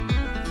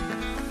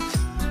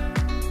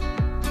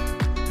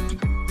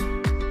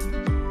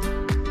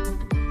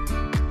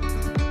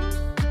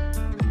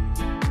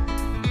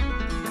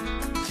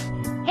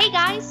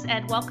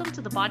and welcome to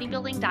the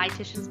Bodybuilding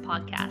Dietitians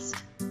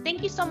Podcast.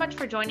 Thank you so much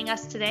for joining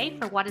us today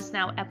for what is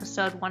now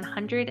episode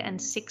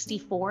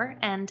 164.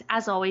 And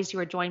as always, you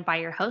are joined by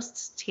your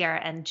hosts,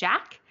 Tiara and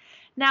Jack.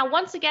 Now,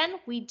 once again,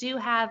 we do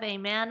have a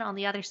man on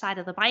the other side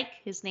of the mic.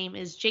 His name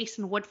is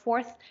Jason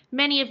Woodforth.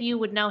 Many of you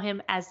would know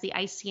him as the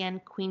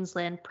ICN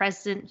Queensland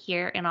president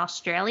here in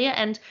Australia.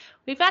 And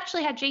we've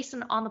actually had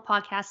Jason on the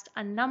podcast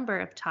a number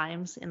of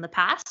times in the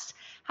past.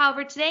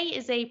 However, today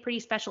is a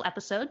pretty special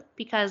episode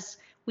because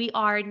we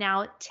are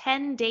now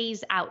 10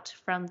 days out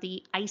from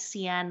the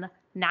ICN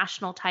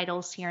national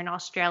titles here in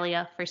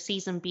Australia for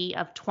Season B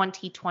of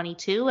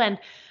 2022. And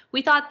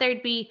we thought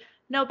there'd be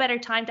no better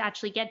time to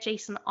actually get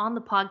Jason on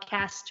the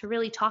podcast to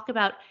really talk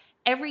about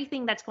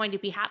everything that's going to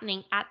be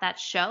happening at that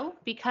show,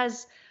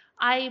 because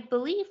I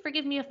believe,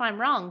 forgive me if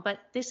I'm wrong, but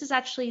this is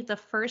actually the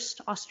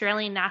first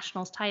Australian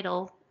Nationals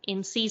title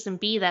in Season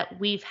B that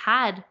we've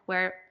had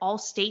where all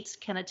states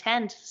can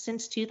attend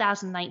since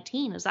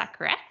 2019. Is that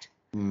correct?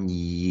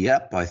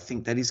 Yep, I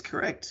think that is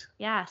correct.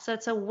 Yeah, so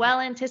it's a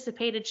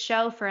well-anticipated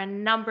show for a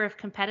number of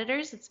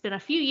competitors. It's been a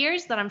few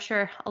years that I'm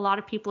sure a lot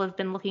of people have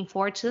been looking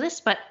forward to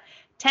this, but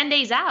 10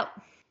 days out.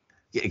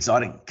 Yeah,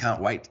 exciting.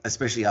 Can't wait,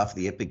 especially after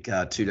the epic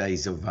 2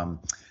 days of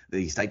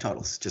the state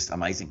titles. Just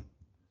amazing.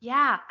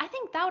 Yeah, I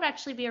think that would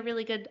actually be a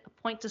really good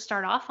point to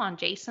start off on,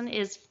 Jason,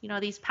 is,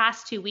 these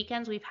past 2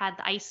 weekends, we've had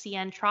the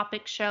ICN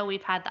Tropics show,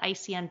 we've had the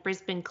ICN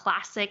Brisbane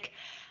Classic.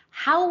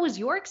 How was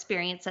your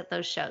experience at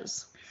those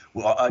shows?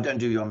 Well, I don't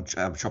do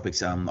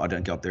tropics. I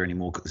don't go up there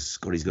anymore because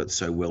Scotty's got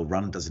so well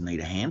run, doesn't need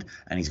a hand,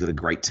 and he's got a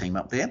great team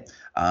up there.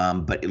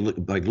 But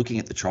by looking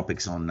at the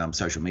tropics on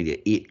social media,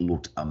 it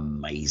looked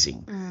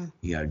amazing.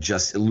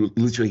 Just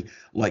literally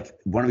like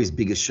one of his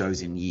biggest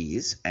shows in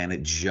years, and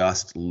it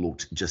just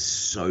looked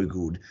just so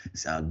good.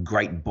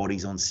 Great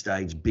bodies on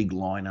stage, big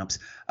lineups.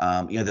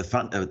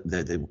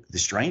 The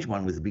strange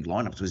one with the big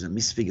lineups was a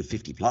misfigure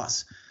 50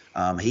 plus.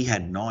 He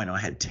had 9, I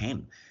had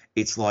 10.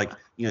 It's like,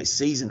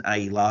 Season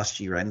A last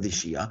year and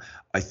this year,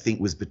 I think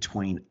was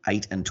between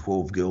 8 and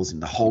 12 girls in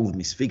the whole of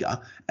Miss Figure,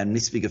 and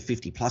Miss Figure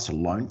 50 plus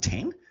alone,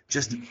 10.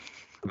 Just,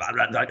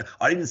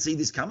 I didn't see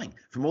this coming.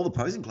 From all the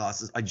posing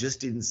classes, I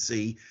just didn't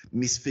see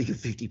Miss Figure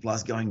 50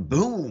 plus going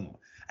boom.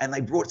 And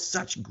they brought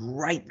such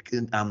great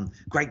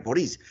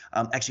bodies.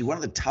 Actually, one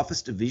of the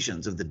toughest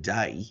divisions of the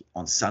day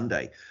on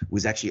Sunday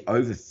was actually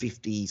over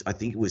 50s. I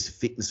think it was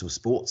fitness or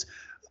sports.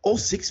 All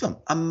 6 of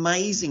them,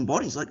 amazing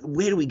bodies. Like,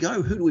 where do we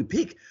go? Who do we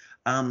pick?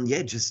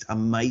 Just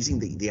amazing.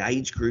 The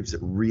age groups that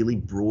really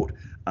brought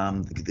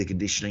the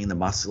conditioning, the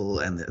muscle,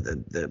 and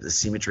the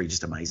symmetry,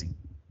 just amazing.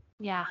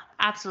 Yeah,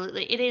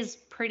 absolutely. It is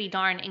pretty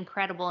darn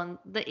incredible. And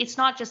it's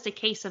not just a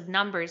case of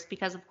numbers,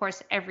 because, of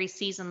course, every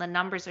season the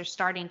numbers are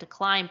starting to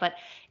climb, but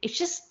it's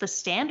just the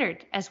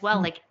standard as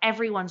well. Like,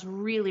 everyone's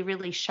really,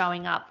 really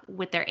showing up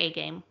with their A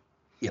game.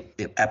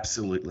 Yep,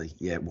 absolutely.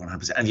 Yeah,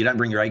 100%. And if you don't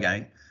bring your A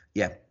game,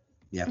 yeah.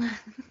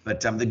 But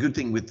the good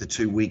thing with the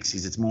 2 weeks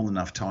is it's more than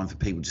enough time for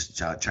people just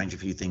to change a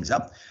few things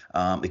up.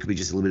 It could be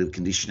just a little bit of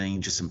conditioning,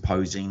 just some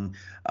posing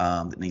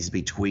that needs to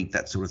be tweaked,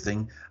 that sort of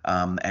thing.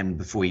 And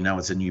before you know,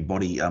 it's a new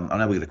body. I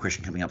know we've got a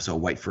question coming up, so I'll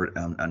wait for it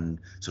and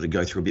sort of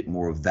go through a bit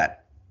more of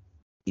that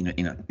in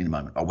a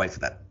moment. I'll wait for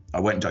that. I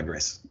won't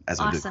digress as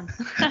awesome.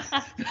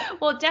 I do.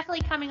 Well,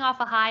 definitely coming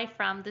off a high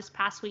from this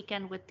past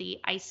weekend with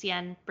the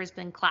ICN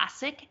Brisbane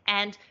Classic.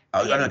 And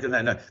no.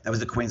 That was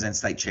the Queensland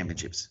State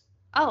Championships.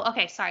 Oh,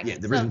 okay. Sorry. Yeah,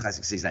 the Brisbane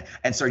Classic Season 8.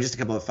 And sorry, just a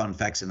couple of fun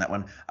facts in that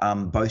one.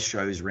 Both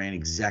shows ran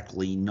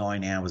exactly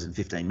 9 hours and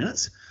 15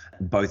 minutes,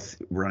 both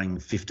running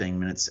 15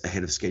 minutes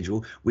ahead of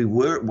schedule. We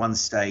were at one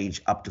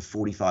stage up to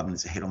 45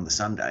 minutes ahead on the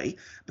Sunday,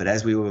 but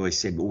as we always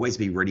said, always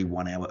be ready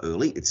 1 hour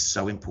early. It's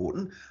so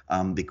important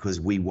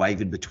because we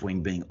wavered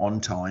between being on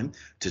time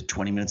to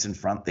 20 minutes in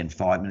front, then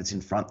 5 minutes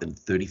in front, then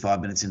 35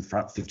 minutes in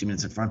front, 50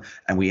 minutes in front,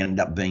 and we ended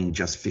up being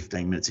just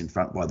 15 minutes in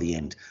front by the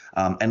end.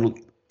 And look,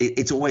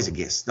 it's always a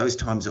guess. Those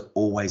times are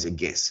always a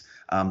guess,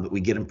 but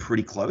we get them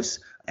pretty close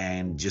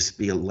and just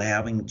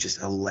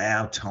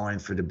allow time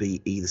for it to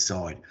be either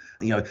side.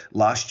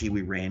 Last year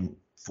we ran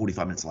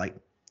 45 minutes late.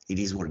 It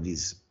is what it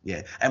is.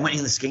 Yeah. And when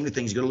in the scheme of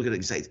things, you got to look at it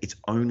and say it's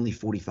only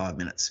 45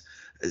 minutes.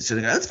 So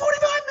they go, it's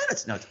 45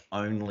 minutes. No, it's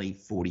only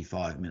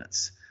 45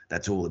 minutes.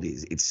 That's all it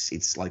is.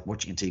 It's like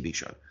watching a TV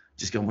show.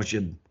 Just go and watch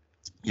your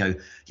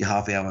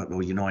half hour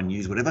or your 9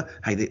 news, whatever.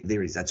 Hey,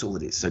 there it is. That's all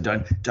it is. So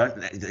don't.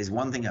 There's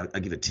one thing I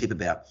give a tip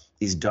about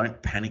is don't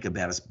panic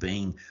about us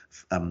being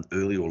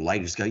early or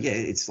late. Just go, yeah,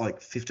 it's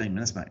like 15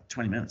 minutes, mate,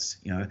 20 minutes.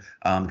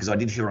 Because I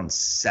did hear on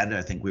Saturday,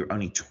 I think we were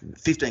only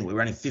 15. We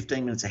were only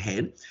 15 minutes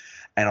ahead,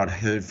 and I'd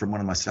heard from one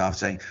of my staff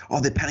saying,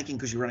 "Oh, they're panicking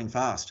because you're running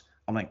fast."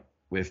 I'm like,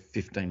 we're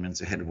 15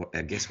 minutes ahead of what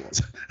our guess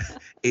was.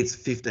 It's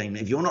 15.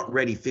 If you're not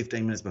ready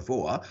 15 minutes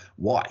before,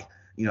 why?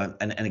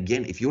 And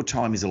again, if your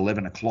time is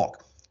 11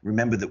 o'clock.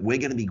 Remember that we're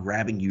going to be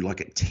grabbing you like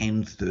at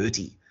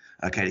 10:30,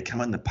 okay, to come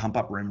in the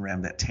pump-up room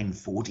around about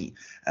 10:40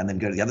 and then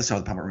go to the other side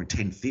of the pump-up room at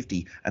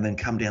 10:50 and then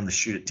come down the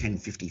chute at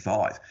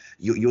 10:55.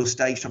 Your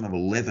stage time of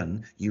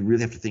 11, you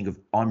really have to think of,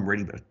 I'm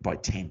ready by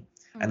 10.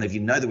 And if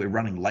you know that we're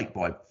running late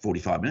by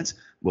 45 minutes,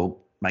 well,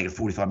 make it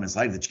 45 minutes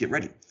later that you get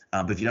ready.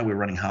 But if you know we're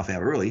running half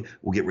hour early,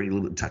 we'll get ready a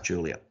little bit touch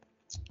earlier.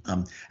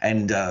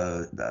 And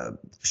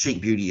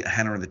Chic Beauty,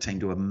 Hannah and the team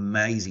do an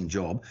amazing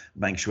job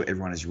making sure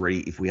everyone is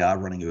ready if we are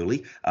running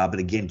early. But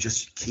again,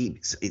 just keep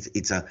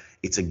it's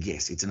a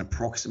guess, it's an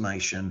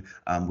approximation.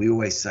 We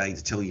always say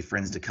to tell your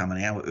friends to come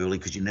an hour early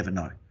because you never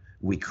know.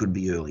 We could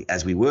be early,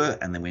 as we were,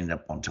 and then we ended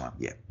up on time.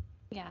 Yeah.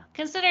 Yeah,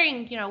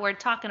 considering, we're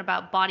talking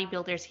about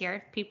bodybuilders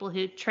here, people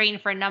who train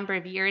for a number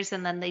of years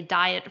and then they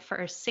diet for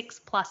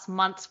 6+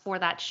 months for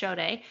that show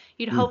day.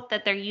 You'd hope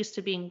that they're used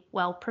to being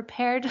well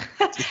prepared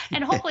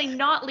and hopefully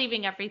not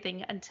leaving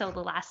everything until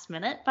the last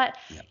minute. But,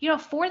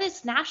 for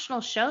this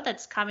national show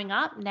that's coming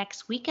up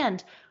next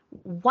weekend,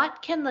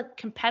 what can the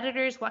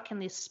competitors, what can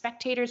the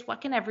spectators,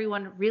 what can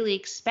everyone really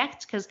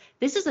expect? Because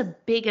this is a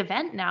big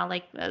event now.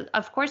 Like,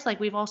 of course,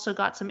 like we've also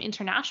got some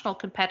international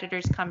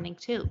competitors coming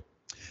too.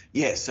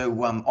 Yeah,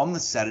 so on the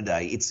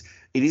Saturday, it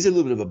is a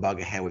little bit of a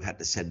bugger how we've had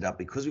to set it up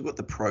because we've got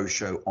the pro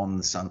show on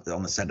the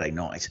Saturday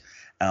night,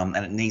 and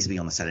it needs to be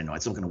on the Saturday night.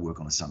 It's not going to work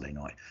on a Sunday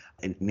night.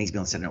 It needs to be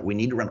on the Saturday night. We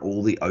need to run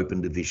all the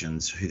open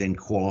divisions who then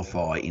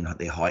qualify in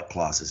their height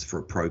classes for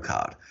a pro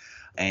card,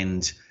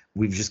 and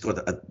we've just got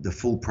the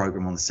full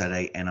program on the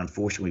Saturday, and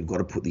unfortunately, we've got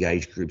to put the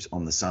age groups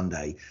on the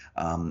Sunday,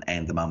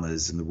 and the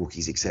mummers and the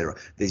rookies, etc.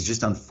 There's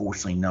just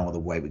unfortunately no other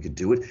way we could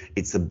do it.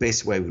 It's the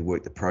best way we'd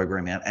work the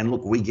program out. And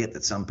look, we get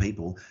that some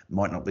people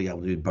might not be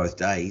able to do both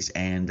days,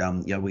 and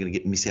we're going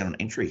to miss out on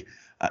entries.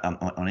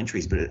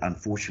 But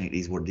unfortunately, it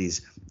is what it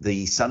is.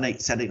 The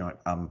Saturday night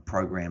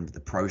program, the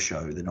pro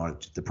show,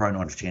 the Pro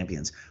Night of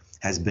Champions,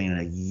 has been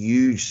a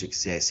huge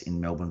success in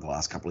Melbourne the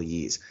last couple of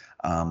years,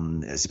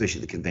 especially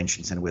the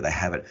convention centre where they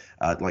have it,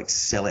 like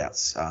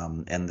sellouts,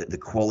 and the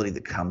quality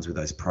that comes with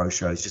those pro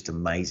shows, just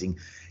amazing.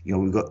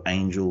 We've got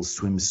Angels,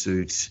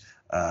 swimsuits,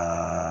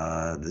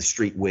 the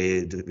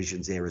streetwear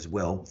divisions there as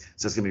well.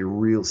 So it's going to be a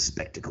real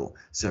spectacle.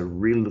 So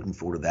really looking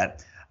forward to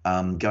that.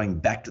 Going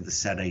back to the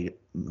Saturday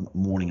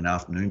morning and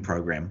afternoon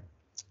program,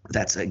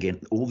 that's again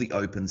all the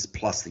opens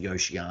plus the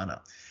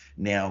Oceania.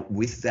 Now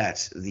with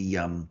that,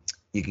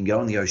 you can go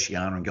on the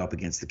Oceania and go up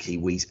against the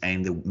Kiwis,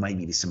 and there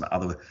maybe be some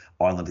other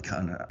island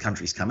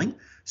countries coming,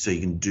 so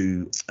you can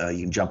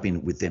jump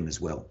in with them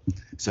as well.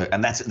 So,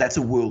 and that's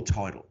a world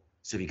title.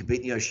 So if you compete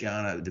in the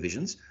Oceania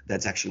divisions,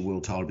 that's actually a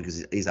world title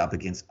because it is up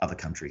against other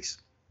countries.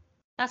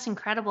 That's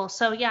incredible.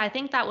 So yeah, I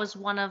think that was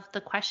one of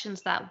the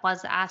questions that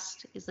was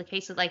asked, is the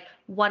case of like,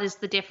 what is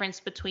the difference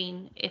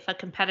between if a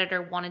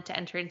competitor wanted to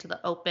enter into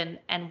the Open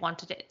and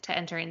wanted to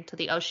enter into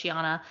the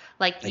Oceania?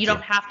 Like, you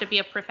don't have to be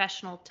a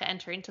professional to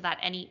enter into that.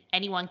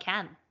 Anyone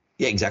can.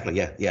 Yeah, exactly.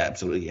 Yeah,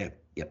 absolutely. Yeah,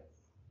 yep.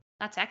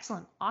 That's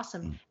excellent.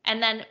 Awesome.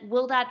 And then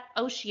will that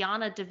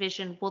Oceania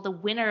division, will the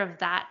winner of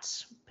that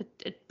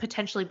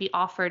potentially be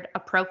offered a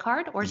pro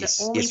card, or is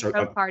it only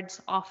pro cards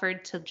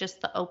offered to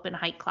just the open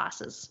height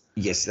classes?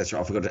 Yes, that's right.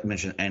 I forgot to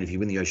mention, and if you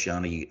win the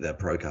Oceania, you get the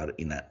pro card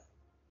in that.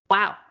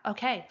 Wow.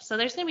 Okay. So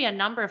there's going to be a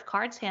number of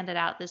cards handed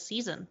out this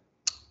season.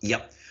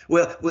 Yep.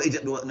 Well,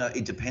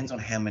 it depends on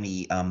how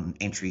many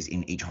entries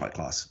in each height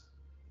class.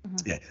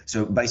 Mm-hmm. Yeah.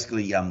 So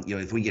basically,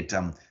 if we get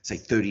say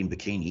 30 in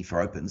bikini for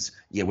opens,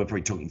 we're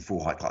probably talking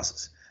 4 height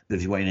classes. But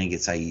if you want to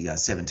get say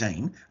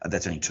 17,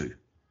 that's only 2.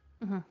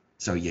 Mm-hmm.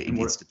 So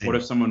what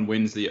if someone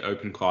wins the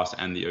open class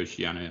and the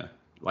Oceania?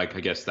 Like, I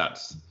guess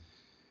that's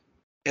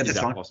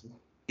fine. Possible?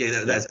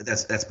 Yeah,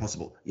 that's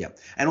possible. Yeah.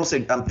 And also,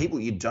 people,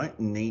 you don't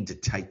need to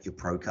take your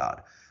pro card.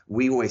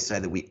 We always say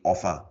that we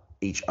offer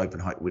each open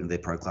height winner their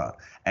pro card.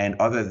 And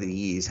I've over the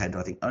years had,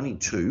 I think, only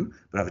 2,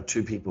 but I've had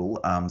 2 people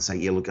say,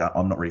 yeah, look,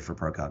 I'm not ready for a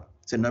pro card. I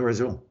said, no worries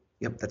at all.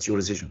 Yep, that's your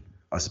decision.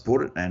 I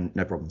support it and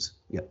no problems.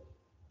 Yep.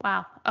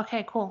 Wow.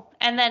 Okay, cool.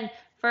 And then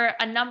for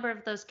a number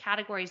of those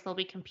categories, they'll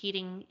be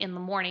competing in the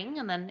morning.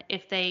 And then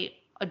if they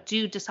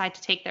do decide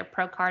to take their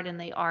pro card and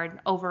they are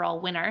an overall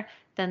winner,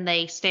 then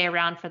they stay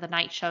around for the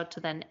night show to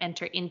then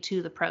enter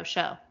into the pro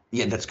show.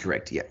 Yeah, that's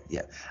correct. Yeah.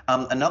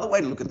 Another way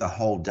to look at the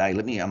whole day,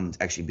 let me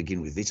actually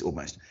begin with this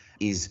almost,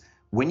 is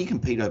when you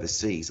compete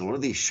overseas, a lot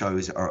of these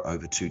shows are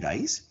over 2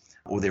 days,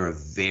 or they're a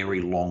very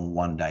long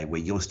one day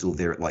where you're still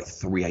there at like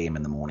 3 a.m.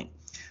 in the morning.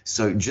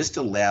 So just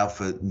allow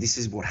for, this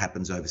is what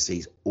happens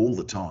overseas all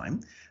the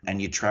time,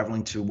 and you're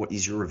traveling to what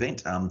is your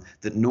event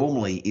that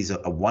normally is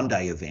a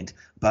one-day event,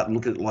 but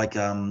look at it like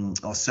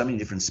so many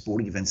different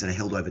sporting events that are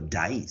held over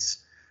days.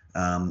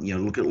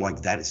 Look at it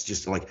like that. It's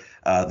just like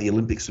the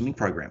Olympic swimming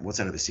program. What's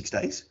that, over 6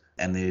 days?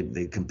 And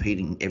they're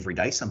competing every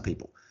day, some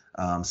people.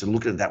 So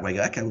look at it that way.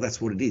 Go, okay, well,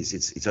 that's what it is.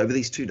 It's over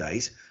these 2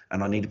 days,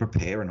 and I need to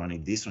prepare, and I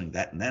need this, I need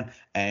that, and that.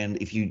 And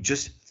if you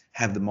just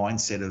have the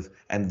mindset of,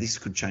 and this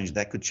could change,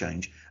 that could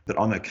change, but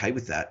I'm okay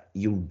with that,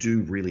 you'll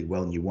do really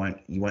well, and you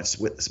won't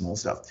sweat the small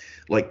stuff.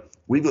 Like,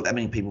 we've got that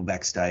many people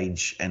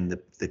backstage and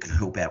that can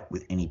help out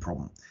with any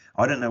problem.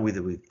 I don't know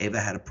whether we've ever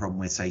had a problem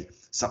where, say,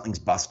 something's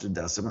busted,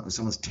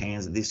 someone's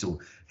tans, this or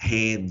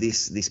hair,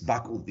 this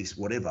buckle, this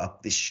whatever,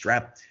 this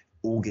strap,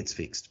 all gets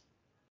fixed.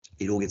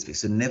 It all gets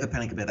fixed. So never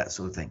panic about that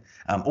sort of thing.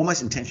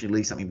 Almost intentionally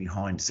leave something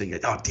behind so you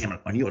go, oh, damn it,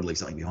 I knew I'd leave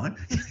something behind.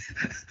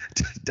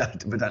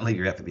 But don't leave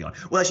your outfit behind.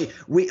 Well, actually,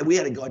 we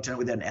had a guy turn up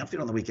without an outfit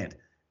on the weekend.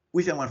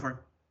 We found one for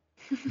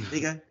him. There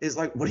you go. It's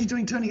like, what are you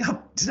doing turning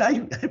up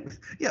today?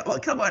 Yeah, well,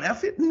 come on,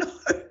 outfit. No.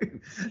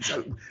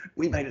 So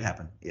we made it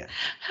happen. Yeah.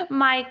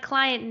 My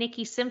client,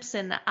 Nikki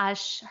Simpson,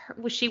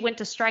 she went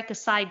to strike a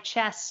side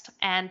chest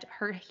and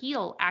her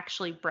heel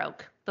actually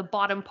broke. The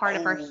bottom part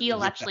of her heel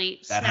Yeah, actually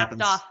that snapped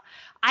happens. off.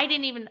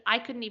 I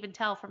couldn't even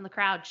tell from the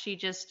crowd. She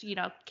just,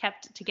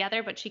 kept it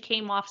together, but she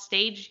came off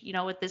stage,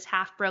 with this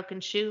half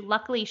broken shoe.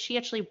 Luckily, she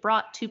actually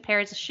brought 2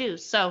 pairs of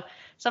shoes. So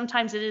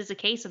sometimes it is a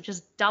case of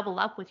just double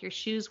up with your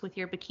shoes, with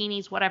your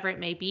bikinis, whatever it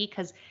may be,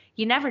 because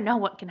you never know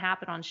what can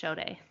happen on show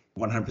day.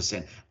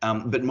 100%.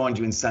 But mind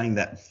you, in saying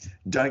that,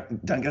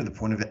 don't go to the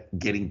point of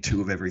getting 2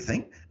 of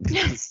everything,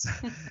 because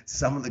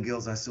some of the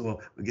girls I saw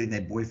were getting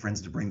their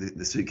boyfriends to bring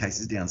the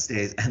suitcases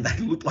downstairs, and they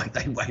looked like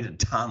they weighed a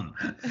ton.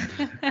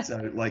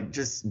 So, like,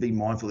 just be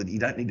mindful that you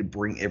don't need to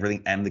bring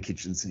everything and the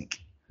kitchen sink.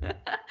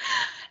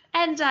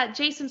 And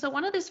Jason, so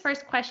one of these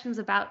first questions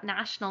about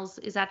nationals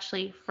is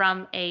actually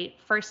from a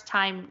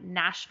first-time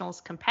nationals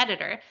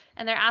competitor,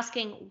 and they're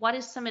asking, what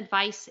is some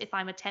advice if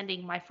I'm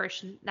attending my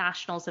first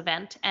nationals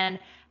event, and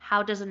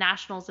how does a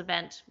nationals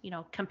event,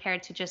 compare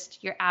to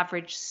just your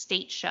average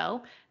state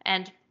show,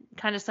 and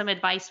kind of some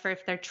advice for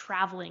if they're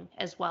traveling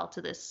as well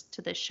to this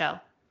show.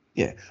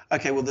 Yeah.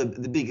 Okay. Well,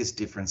 the biggest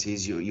difference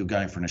is you're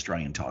going for an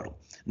Australian title.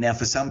 Now,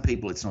 for some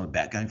people, it's not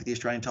about going for the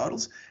Australian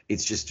titles.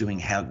 It's just doing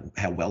how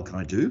well can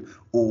I do,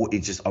 or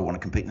it's just I want to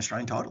compete in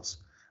Australian titles.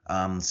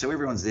 So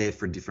everyone's there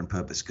for a different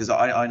purpose, because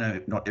I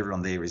know not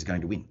everyone there is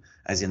going to win,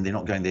 as in they're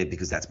not going there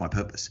because that's my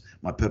purpose.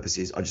 My purpose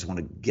is I just want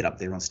to get up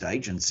there on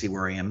stage and see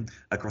where I am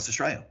across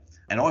Australia.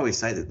 And I always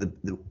say that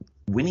the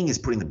winning is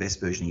putting the best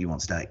version of you on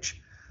stage.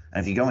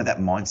 And if you go with that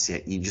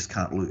mindset, you just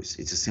can't lose.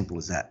 It's as simple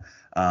as that.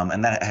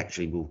 And that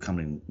actually will come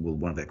in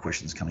one of our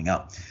questions coming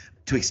up.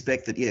 To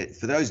expect that,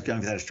 for those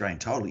going for that Australian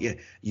title,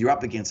 you're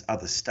up against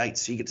other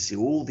states. So you get to see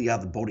all the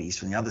other bodies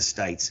from the other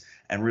states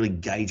and really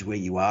gauge where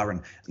you are,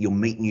 and you'll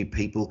meet new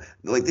people.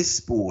 Like this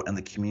sport and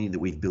the community that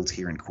we've built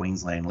here in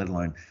Queensland, let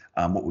alone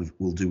what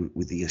we'll do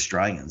with the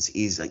Australians,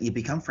 is you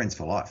become friends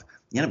for life.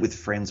 You end up with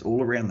friends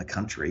all around the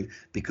country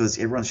because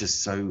everyone's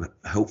just so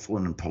helpful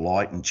and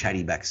polite and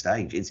chatty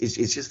backstage. It's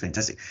just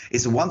fantastic.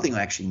 It's the one thing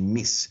I actually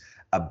miss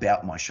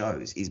about my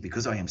shows, is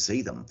because I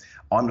MC them,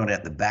 I'm not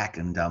out the back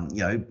and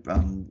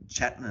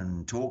chatting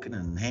and talking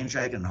and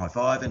handshaking and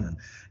high-fiving,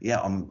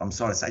 and I'm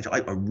side of stage. I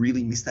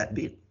really miss that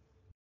bit.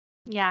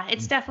 Yeah,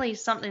 it's definitely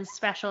something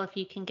special if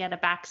you can get a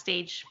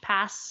backstage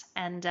pass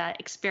and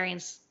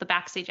experience the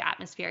backstage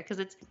atmosphere, because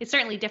it's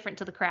certainly different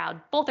to the crowd.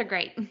 Both are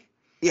great.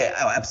 Yeah,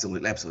 oh,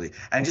 absolutely.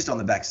 And just on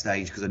the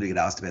backstage, because I do get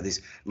asked about this,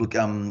 look,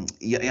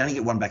 you only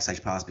get one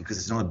backstage pass because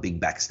it's not a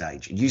big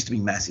backstage. It used to be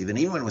massive, and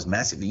even when it was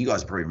massive, you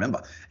guys probably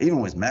remember, even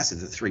when it was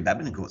massive, the 3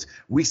 badminton courts,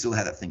 we still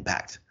had that thing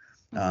packed.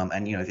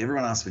 And if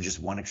everyone asks for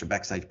just one extra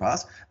backstage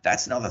pass,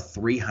 that's another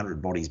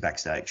 300 bodies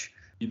backstage.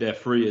 They're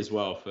free as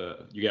well.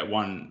 You get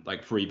one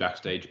free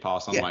backstage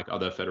pass, unlike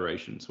other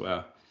federations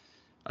where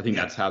I think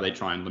that's how they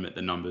try and limit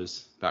the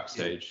numbers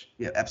backstage.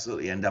 Yeah,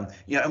 absolutely. And and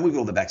we've got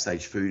all the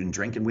backstage food and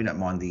drink, and we don't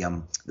mind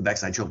the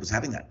backstage helpers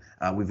having that.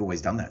 We've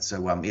always done that.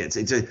 So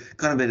it's a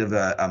kind of bit of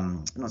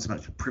a not so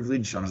much a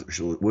privilege, I'm not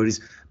sure what the word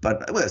is,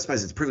 but I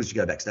suppose it's a privilege to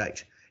go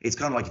backstage. It's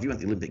kind of like if you went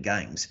to the Olympic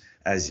Games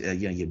as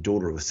your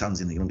daughter or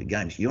son's in the Olympic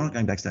Games, you're not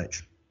going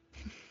backstage.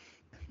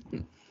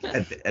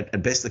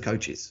 At best, the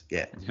coach is.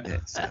 Yeah.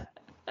 So.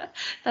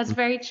 That's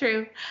very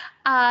true.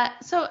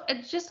 So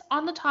just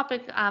on the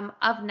topic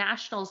of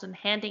nationals and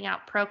handing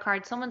out pro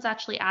cards, someone's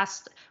actually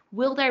asked,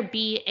 will there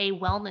be a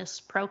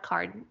wellness pro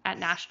card at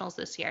nationals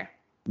this year?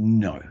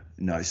 No.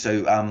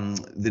 So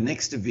the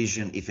next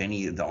division, if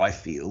any, that I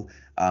feel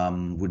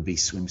would be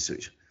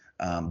swimsuit.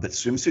 But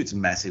swimsuit's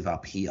massive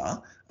up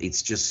here.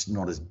 It's just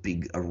not as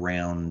big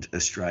around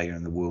Australia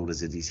and the world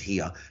as it is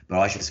here. But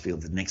I just feel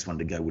the next one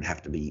to go would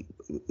have to be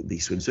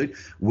swimsuit.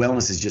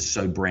 Wellness is just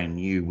so brand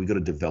new. We've got to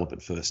develop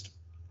it first.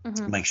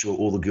 Mm-hmm. Make sure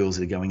all the girls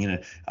that are going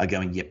in are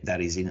going, yep,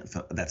 that is in it.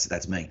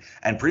 That's me.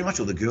 And pretty much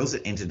all the girls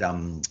that entered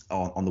on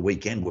the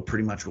weekend were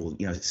pretty much all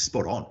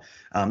spot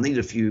on. Needed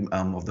a few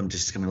of them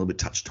just to come in a little bit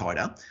touch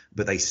tighter,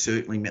 but they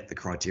certainly met the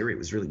criteria. It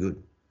was really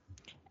good.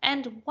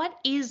 And what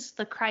is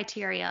the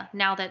criteria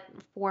now that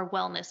for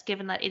wellness,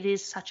 given that it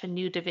is such a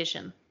new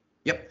division?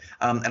 Yep.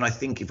 And I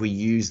think if we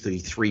use the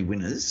 3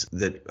 winners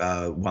that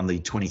won the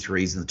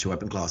 23s and the 2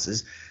 open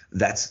classes,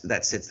 that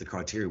sets the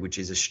criteria, which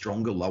is a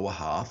stronger lower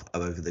half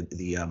over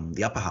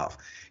the upper half.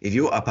 If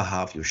your upper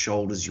half, your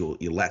shoulders, your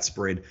lat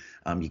spread,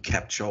 your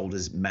capped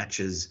shoulders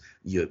matches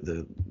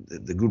the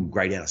good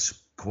grade out of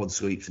quad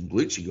sweeps and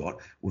glutes you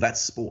got, well,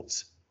 that's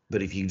sports.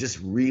 But if you're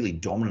just really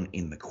dominant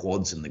in the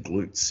quads and the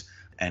glutes,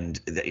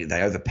 and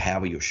they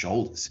overpower your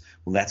shoulders,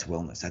 well, that's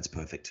wellness. That's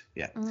perfect.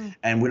 Yeah.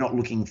 And we're not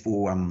looking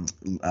for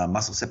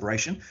muscle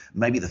separation,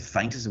 maybe the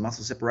faintest of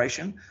muscle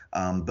separation,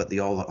 but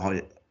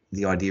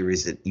the idea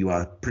is that you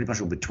are pretty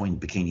much all between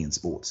bikini and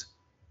sports.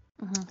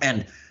 Mm-hmm.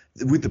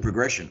 And with the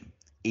progression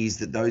is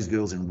that those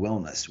girls in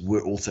wellness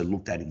were also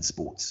looked at in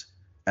sports,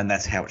 and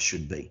that's how it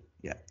should be.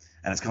 Yeah.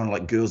 And it's kind of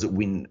like girls that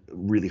win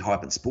really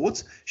hype at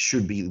sports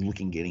should be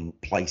getting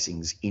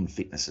placings in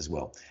fitness as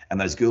well.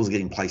 And those girls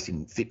getting placed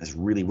in fitness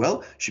really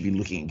well should be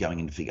looking at going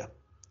into figure.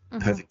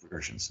 Perfect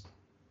progressions.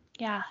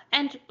 Yeah.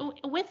 And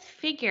with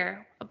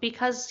figure,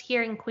 because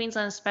here in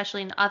Queensland,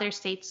 especially in other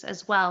states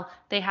as well,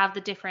 they have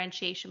the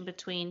differentiation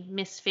between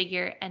Miss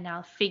Figure and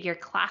now Figure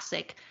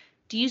Classic.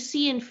 Do you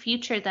see in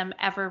future them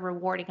ever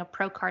rewarding a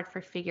pro card for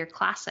Figure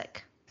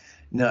Classic?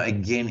 No,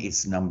 again,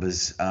 it's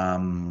numbers. I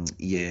know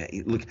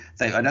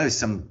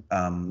some.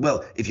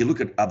 Well, if you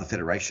look at other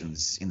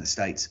federations in the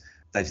States,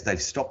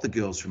 they've stopped the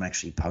girls from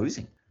actually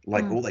posing.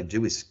 Like all they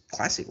do is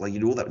classic. Like you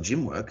do all that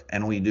gym work,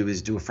 and all you do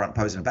is do a front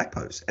pose and a back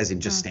pose, as in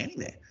just standing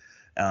there.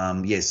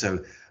 So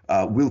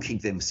we'll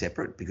keep them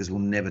separate because we'll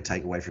never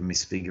take away from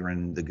Miss Figure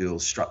and the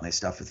girls strutting their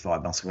stuff with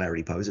 5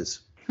 muscularity poses.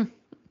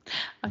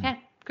 Okay,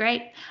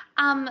 great.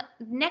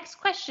 Next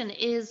question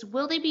is,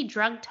 will they be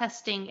drug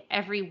testing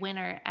every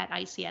winter at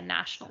ICN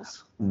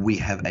Nationals? We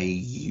have a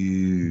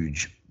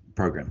huge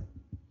program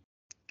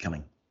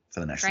coming for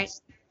the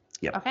Nationals. Right.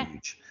 Yep, okay.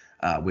 Huge.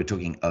 We're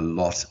talking a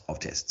lot of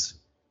tests.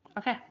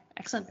 Okay,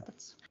 excellent.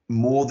 That's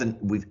more than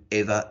we've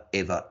ever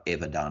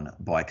done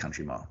by a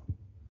country mile.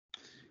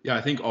 Yeah,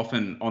 I think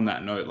often on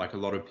that note, like a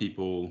lot of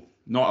people,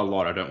 not a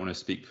lot, I don't want to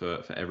speak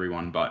for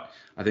everyone, but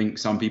I think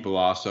some people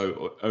are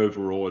so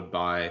overawed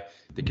by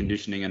the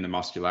conditioning and the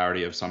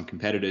muscularity of some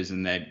competitors,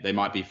 and they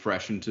might be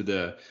fresh into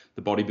the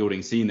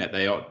bodybuilding scene, that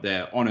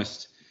their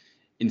honest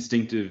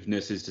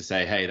instinctiveness is to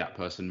say, hey, that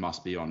person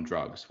must be on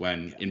drugs,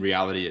 when in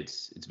reality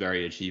it's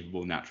very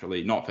achievable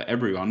naturally, not for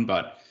everyone,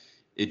 but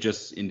it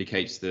just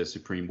indicates the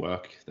supreme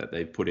work that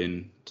they put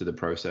into the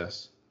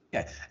process.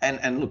 Yeah,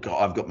 and look,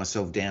 I've got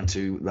myself down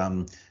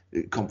to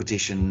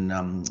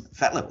competition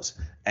fat levels,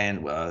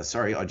 and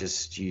I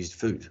just used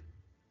food,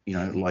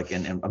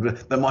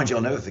 but mind you,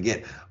 I'll never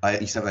forget. I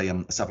used to have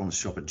a supplement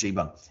shop at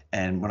G-Bung,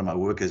 and one of my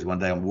workers one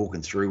day, I'm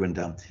walking through,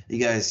 and he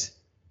goes,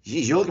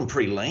 "Geez, you're looking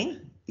pretty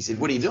lean." He said,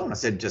 "What are you doing?" I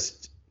said,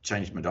 "Just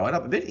changed my diet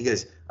up a bit." He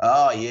goes,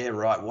 "Oh yeah,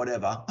 right,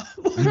 whatever."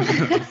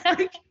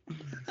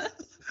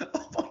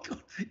 Oh my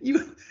God,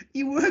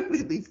 you work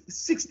with me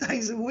 6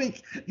 days a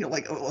week. You're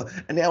like, oh,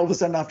 and now all of a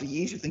sudden after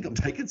years you think I'm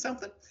taking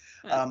something.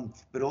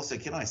 But also,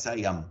 can I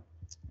say, I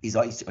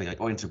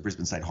went to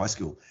Brisbane State High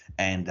School,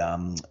 and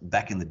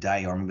back in the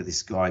day, I remember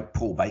this guy,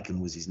 Paul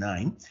Bacon was his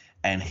name,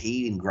 and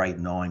he in grade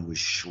 9 was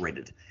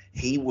shredded.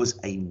 He was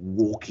a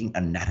walking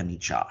anatomy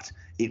chart.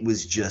 It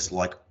was just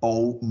like,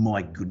 oh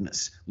my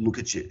goodness, look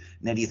at you.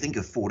 Now, do you think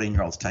of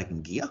 14-year-olds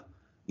taking gear?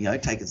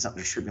 Taking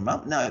something to strip him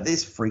up? No,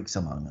 there's freaks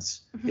among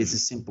us. It's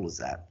as simple as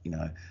that,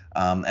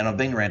 And I've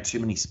been around too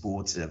many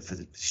sports for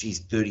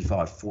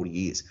 35, 40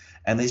 years,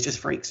 and there's just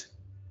freaks,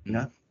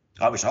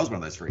 I wish I was one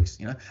of those freaks,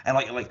 And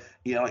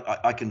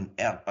I can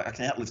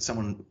outlift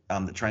someone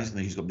that trains with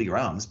me who's got bigger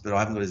arms, but I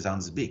haven't got his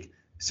arms as big.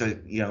 So,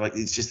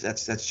 it's just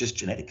that's just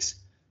genetics.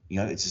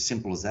 It's as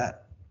simple as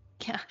that.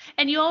 Yeah,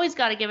 and you always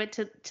got to give it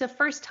to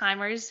first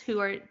timers who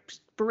are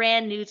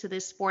brand new to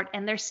this sport,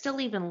 and they're still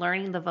even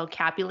learning the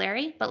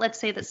vocabulary. But let's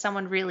say that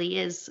someone really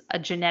is a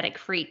genetic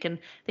freak, and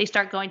they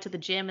start going to the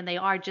gym, and they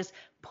are just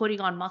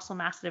putting on muscle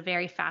mass at a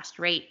very fast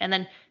rate, and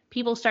then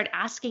people start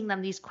asking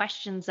them these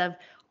questions of,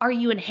 are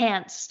you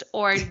enhanced,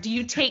 or do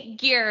you take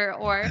gear,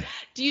 or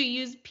do you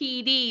use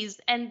PEDs?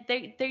 And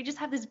they just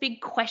have this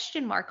big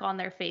question mark on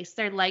their face.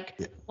 They're like,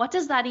 what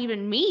does that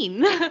even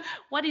mean?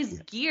 What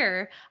is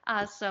gear?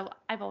 So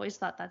I've always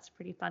thought that's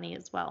pretty funny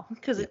as well,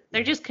 because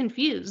they're just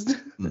confused.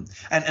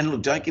 And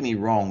look, don't get me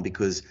wrong,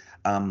 because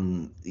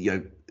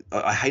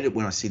I hate it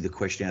when I see the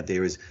question out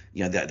there is,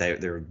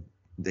 that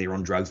they're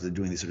on drugs, they're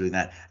doing this or doing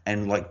that,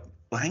 and like,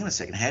 well, hang on a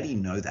second. How do you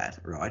know that,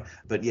 right?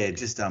 But yeah,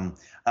 just our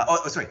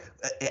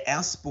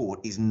sport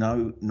is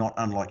not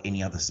unlike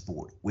any other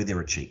sport where there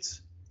are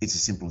cheats. It's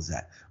as simple as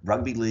that.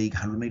 Rugby league,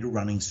 100-meter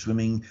running,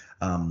 swimming,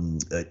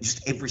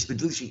 just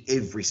literally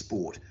every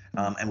sport,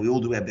 and we all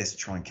do our best to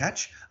try and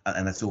catch,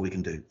 and that's all we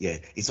can do. Yeah,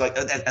 it's like,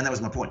 and that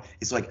was my point.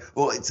 It's like,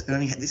 well, this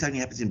only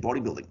happens in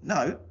bodybuilding.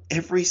 No,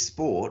 every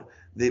sport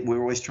that we're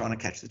always trying to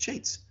catch the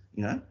cheats.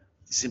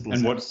 Simple.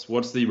 And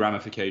what's the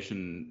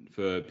ramification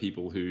for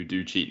people who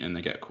do cheat and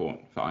they get caught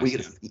for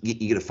ICN? You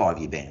get a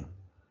 5-year ban.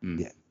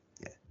 Yeah.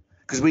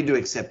 Because we do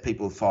accept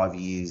people 5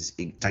 years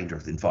taking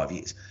drugs in 5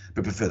 years,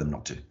 but prefer them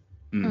not to.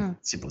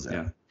 Simple as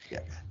that.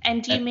 Yeah.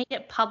 And do you make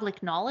it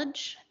public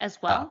knowledge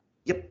as well?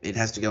 Yep, it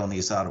has to go on the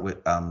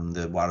ASADA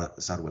the WADA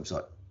ASADA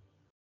website.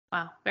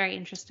 Wow, very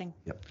interesting.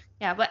 Yep.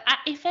 Yeah, but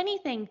if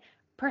anything,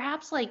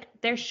 perhaps like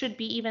there should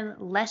be even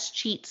less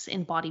cheats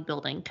in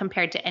bodybuilding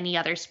compared to any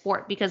other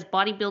sport, because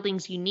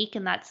bodybuilding's unique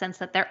in that sense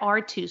that there are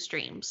 2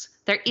 streams.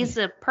 There is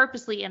a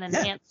purposely an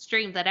enhanced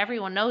stream that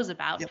everyone knows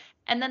about,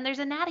 and then there's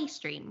a natty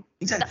stream.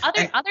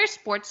 Exactly. The other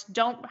sports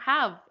don't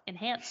have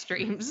enhanced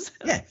streams.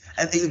 Yeah,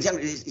 and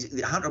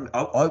exactly.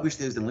 I wish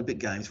there was an Olympic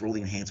Games for all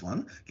the enhanced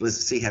one. Let's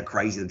see how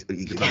crazy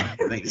you can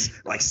run.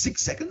 It's like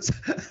 6 seconds,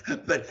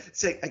 but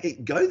say, okay,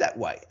 go that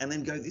way and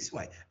then go this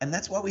way, and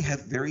that's why we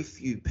have very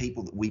few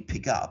people that we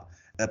pick up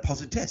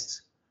positive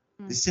tests.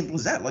 As simple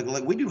as that.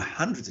 Like we do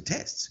hundreds of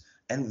tests,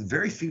 and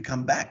very few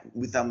come back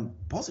with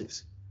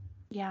positives.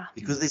 Yeah.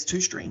 Because there's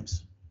two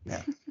streams.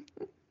 Yeah.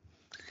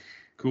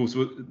 Cool.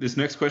 So this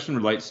next question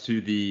relates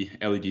to the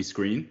LED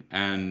screen,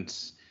 and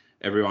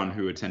everyone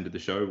who attended the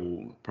show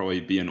will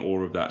probably be in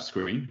awe of that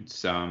screen.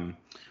 It's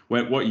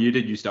what year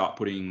did you start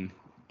putting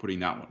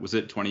that one? Was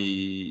it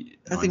 2019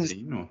 or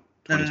 2020? No.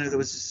 There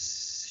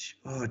was,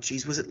 oh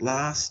geez, was it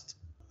last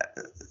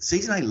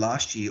season A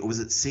last year, or was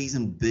it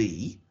season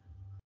B?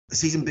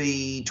 Season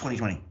B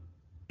 2020.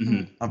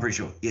 Mm-hmm. I'm pretty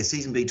sure. Yeah,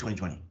 season B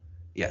 2020.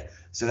 Yeah.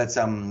 So that's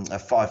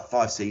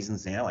five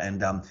seasons now,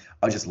 and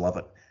I just love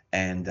it.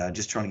 And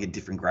just trying to get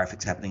different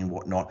graphics happening and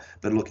whatnot.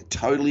 But look,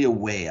 totally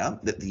aware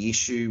that the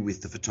issue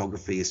with the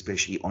photography,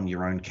 especially on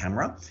your own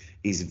camera,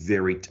 is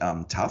very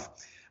tough.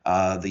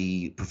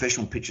 The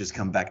professional pictures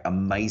come back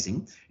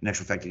amazing. In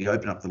actual fact, if you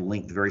open up the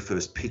link, the very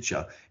first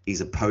picture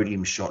is a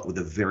podium shot with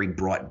a very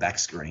bright back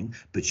screen,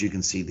 but you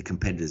can see the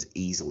competitors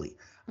easily.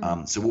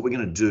 So what we're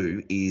going to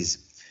do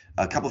is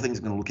a couple of things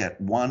I'm going to look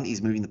at. One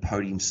is moving the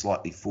podium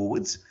slightly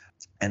forwards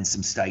and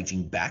some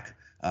staging back.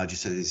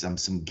 Just so there's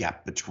some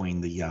gap between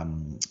the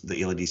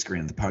LED screen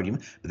and the podium.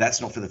 But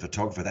that's not for the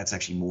photographer. That's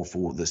actually more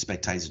for the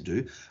spectators to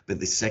do. But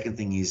the second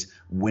thing is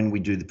when we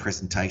do the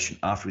presentation,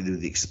 after we do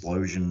the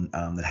explosion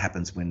that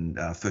happens when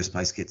first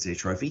place gets their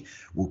trophy,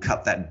 we'll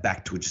cut that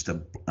back to just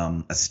a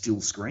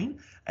still screen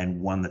and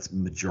one that's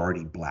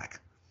majority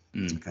black.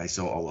 Okay,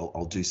 so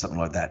I'll do something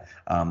like that.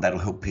 That'll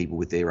help people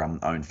with their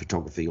own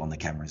photography on the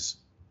cameras.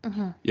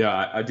 Mm-hmm.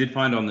 Yeah, I did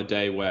find on the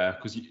day where,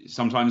 because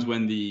sometimes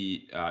when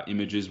the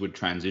images would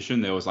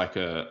transition, there was like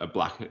a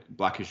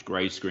blackish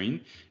gray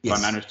screen. Yes.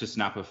 If I managed to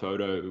snap a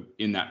photo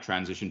in that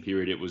transition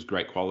period, it was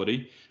great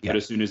quality. Yep. But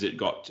as soon as it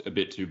got a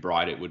bit too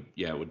bright, it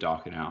would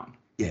darken out.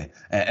 Yeah,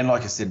 and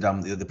like I said,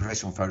 the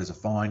professional photos are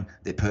fine;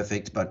 they're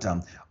perfect. But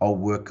I'll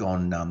work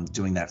on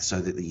doing that so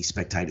that the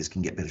spectators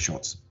can get better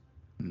shots.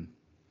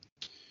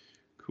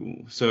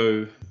 Cool.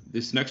 So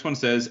this next one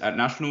says, at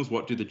Nationals,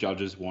 what do the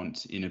judges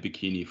want in a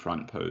bikini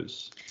front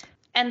pose?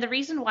 And the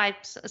reason why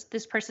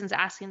this person's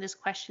asking this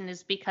question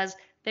is because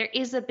there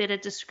is a bit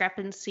of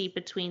discrepancy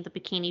between the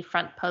bikini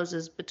front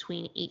poses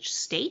between each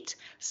state.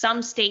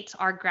 Some states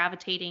are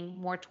gravitating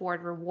more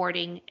toward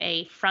rewarding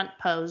a front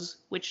pose,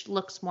 which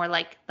looks more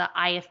like the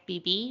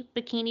IFBB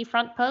bikini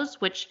front pose,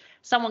 which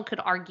someone could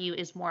argue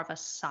is more of a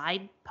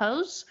side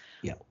pose.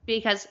 Yeah.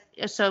 Because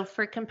so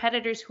for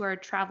competitors who are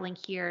traveling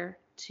here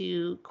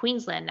to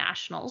Queensland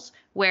Nationals,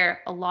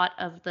 where a lot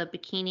of the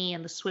bikini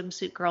and the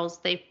swimsuit girls,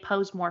 they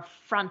pose more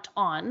front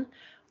on,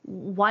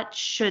 what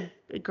should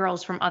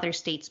girls from other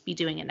states be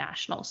doing at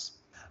Nationals?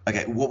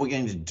 Okay, what we're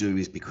going to do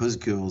is, because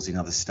girls in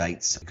other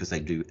states, because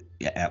they be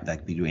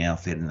doing our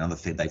Fed and another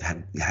Fed, they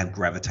have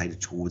gravitated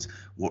towards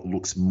what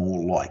looks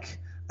more like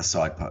a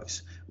side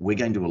pose. We're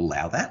going to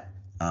allow that.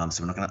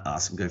 So we're not going to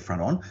ask them to go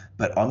front on,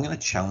 but I'm going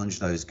to challenge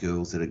those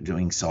girls that are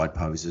doing side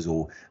poses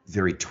or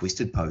very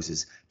twisted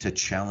poses to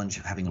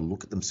challenge having a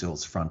look at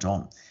themselves front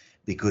on.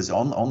 Because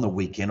on the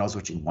weekend, I was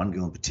watching one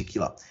girl in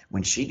particular,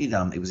 when she did,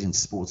 it was in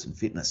sports and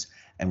fitness,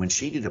 and when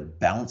she did a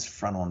balanced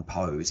front on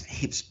pose,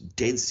 hips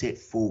dead set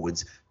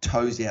forwards,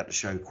 toes out to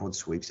show quad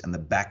sweeps, and the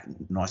back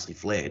nicely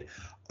flared,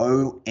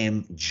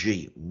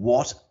 OMG,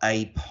 what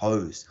a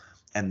pose.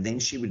 And then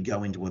she would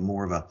go into a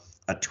more of a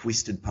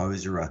twisted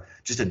pose or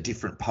just a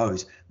different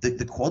pose.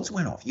 The quads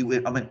went off.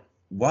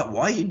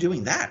 Why are you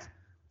doing that?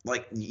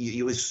 Like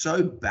you were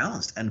so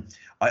balanced. And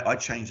I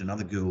changed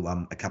another girl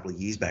a couple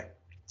of years back.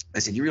 I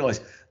said, you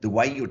realize the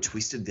way you're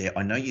twisted there,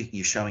 I know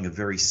you're showing a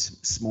very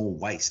small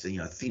waist,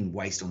 thin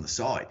waist on the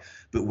side,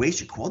 but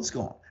where's your quads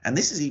gone? And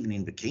this is even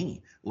in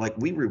bikini. Like,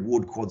 we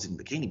reward quads in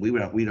bikini.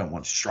 We don't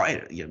want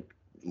straight,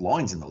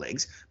 lines in the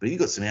legs, but if you've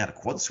got some out of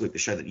quad sweep to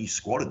show that you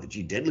squatted, that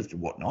you deadlifted,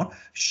 whatnot,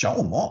 show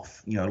them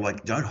off.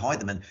 Don't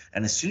hide them.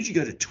 And as soon as you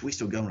go to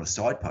twist or go into a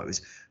side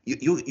pose,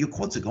 your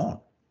quads are gone.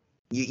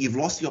 You've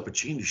lost the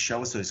opportunity to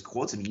show us those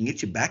quads. And you can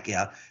get your back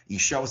out, you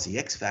show us the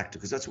X factor,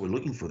 because that's what we're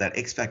looking for, that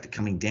X factor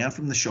coming down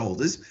from the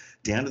shoulders,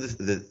 down to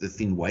the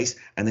thin waist,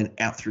 and then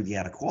out through the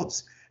outer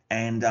quads.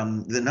 And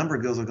the number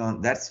of girls are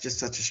going, that's just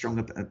such a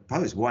strong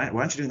pose. Why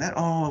aren't you doing that?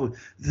 Oh,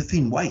 the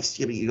thin waist.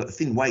 Yeah, but you've got the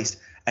thin waist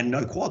and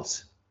no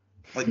quads.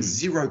 Like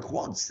zero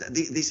quads.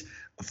 This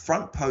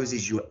front pose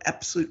is your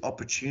absolute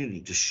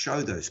opportunity to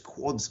show those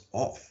quads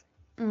off.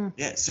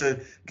 Yeah. So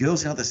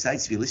girls in other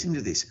states, if you're listening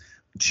to this,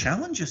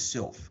 challenge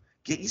yourself.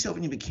 Get yourself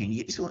in your bikini,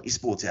 get yourself in your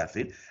sports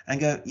outfit, and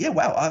go, yeah,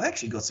 wow, I've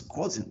actually got some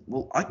quads, and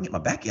well, I can get my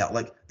back out.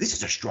 Like, this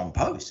is a strong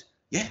pose.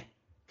 Yeah.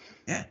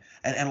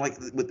 And like,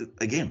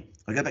 again,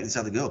 I go back to this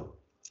other girl.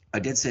 I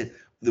dead said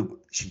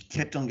she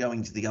kept on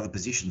going to the other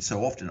position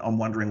so often. I'm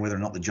wondering whether or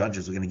not the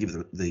judges were going to give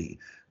her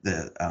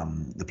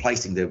the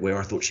placing that where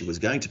I thought she was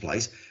going to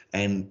place,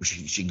 and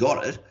she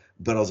got it.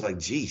 But I was like,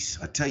 geez,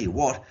 I tell you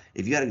what,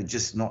 if you had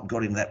just not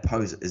got in that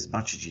pose as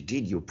much as you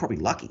did, you were probably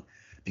lucky.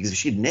 Because if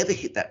she'd never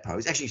hit that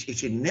pose, actually, if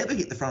she'd never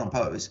hit the front on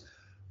pose,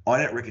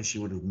 I don't reckon she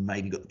would have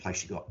maybe got the place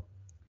she got.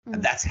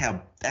 And that's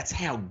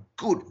how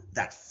good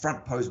that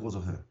front pose was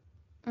of her.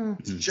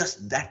 It's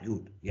just that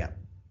good. Yeah.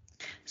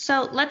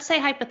 So let's say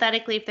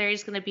hypothetically, if there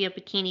is going to be a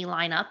bikini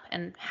lineup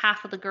and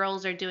half of the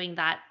girls are doing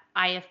that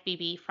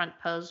IFBB front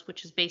pose,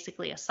 which is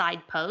basically a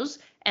side pose,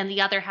 and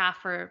the other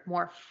half are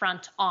more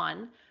front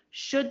on,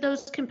 should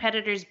those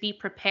competitors be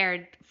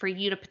prepared for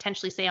you to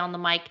potentially say on the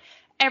mic,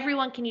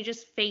 everyone, can you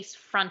just face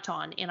front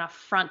on in a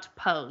front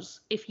pose?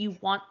 If you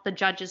want the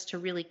judges to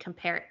really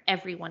compare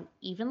everyone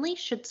evenly,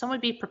 should someone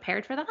be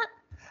prepared for that?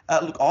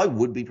 Look, I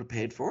would be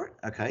prepared for it.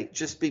 Okay,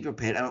 just be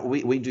prepared.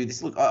 We do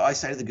this. Look, I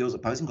say to the girls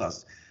at posing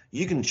classes,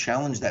 you can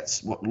challenge that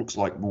what looks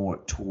like more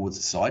towards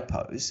a side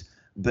pose,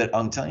 but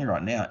I'm telling you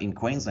right now, in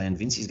Queensland,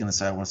 Vincey's going to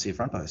say, I want to see a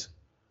front pose.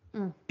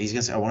 He's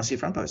going to say, I want to see a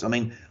front pose. I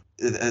mean,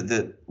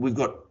 we've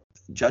got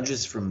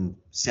judges from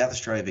South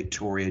Australia,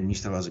 Victoria, New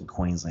South Wales, and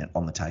Queensland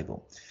on the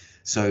table.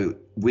 So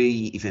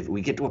if ever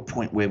we get to a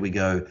point where we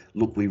go,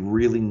 look, we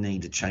really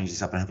need to change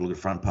this up and have a look at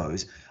front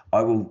pose,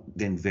 I will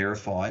then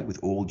verify with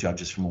all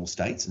judges from all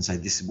states and say,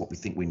 this is what we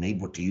think we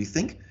need. What do you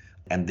think?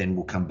 And then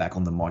we'll come back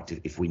on the mic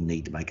if we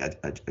need to make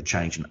a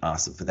change and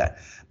ask them for that.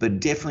 But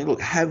definitely, look,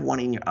 have one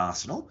in your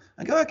arsenal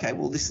and go, okay,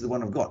 well, this is the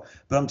one I've got.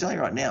 But I'm telling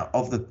you right now,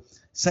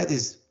 say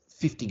there's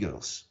 50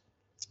 girls,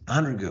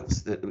 100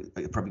 girls that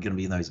are probably going to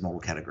be in those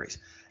model categories,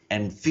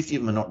 and 50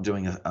 of them are not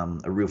doing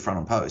a real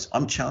front-on pose.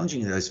 I'm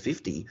challenging those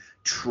 50,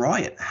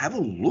 try it, have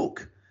a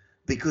look,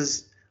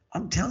 because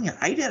I'm telling you,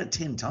 8 out of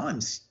 10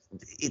 times,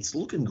 it's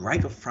looking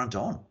great off front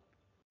on.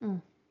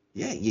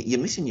 Yeah, you're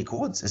missing your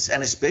quads,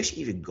 and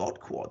especially if you've got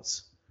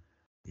quads.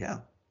 Yeah.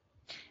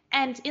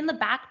 And in the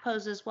back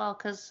pose as well,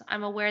 because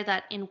I'm aware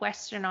that in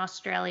Western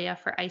Australia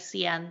for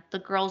ICN, the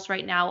girls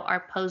right now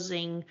are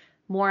posing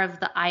more of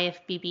the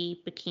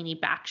IFBB bikini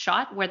back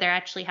shot, where they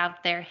actually have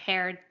their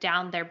hair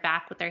down their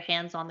back with their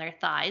hands on their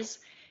thighs.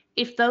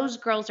 If those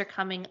girls are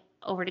coming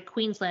over to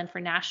Queensland for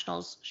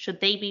nationals, should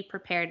they be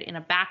prepared in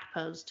a back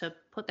pose to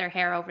put their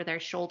hair over their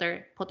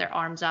shoulder, put their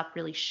arms up,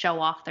 really show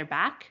off their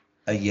back?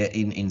 Yeah,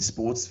 in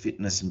sports,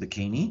 fitness, and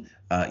bikini,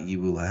 you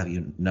will have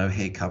your no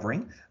hair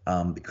covering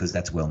because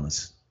that's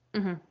wellness.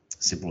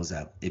 Simple as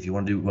that. If you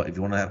want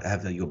to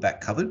have your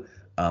back covered,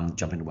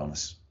 jump into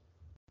wellness.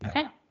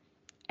 Okay,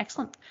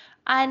 excellent.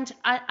 And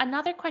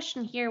another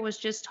question here was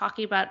just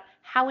talking about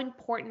how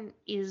important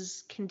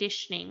is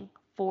conditioning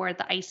for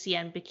the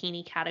ICN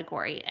bikini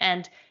category.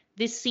 And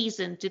this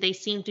season, do they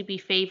seem to be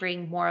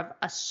favoring more of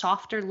a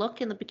softer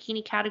look in the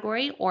bikini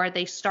category, or are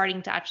they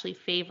starting to actually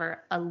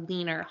favor a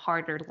leaner,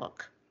 harder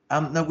look?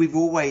 No, we've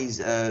always,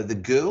 the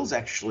girls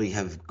actually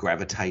have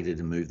gravitated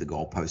and moved the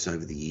goalposts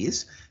over the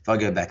years. If I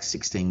go back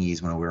 16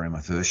 years when I was wearing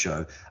my first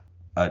show,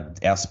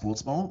 our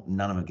sports model,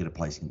 none of them get a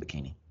place in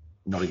bikini.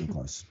 Not even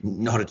close.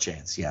 Not a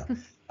chance, yeah.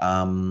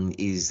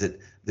 Is that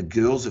the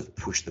girls have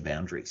pushed the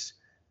boundaries.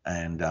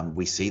 And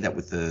we see that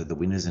with the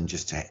winners and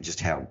just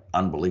how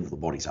unbelievable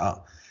the bodies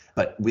are.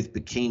 But with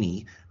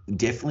bikini,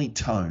 definitely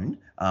tone.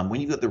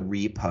 When you've got the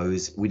rear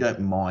pose, we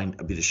don't mind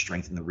a bit of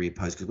strength in the rear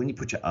pose, because when you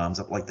put your arms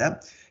up like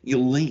that, you're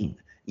lean.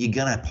 You're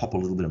going to pop a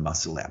little bit of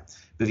muscle out.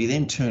 But if you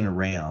then turn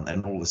around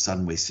and all of a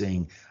sudden we're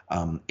seeing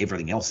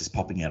everything else is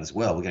popping out as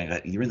well, we're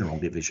going, you're in the wrong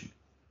division.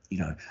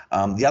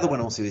 The other one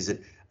also is that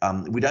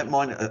we don't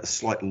mind a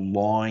slight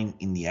line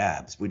in the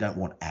abs. We don't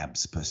want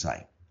abs per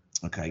se.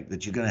 Okay,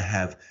 but you're going to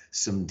have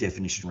some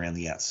definition around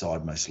the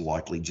outside, most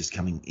likely, just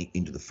coming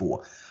into the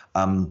fore.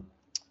 But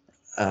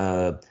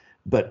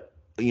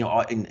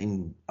I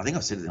think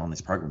I've said it on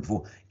this program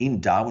before.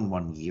 In Darwin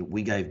one year,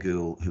 we gave a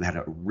girl who had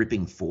a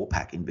ripping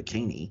 4-pack in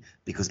bikini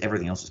because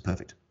everything else was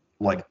perfect.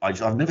 Like I've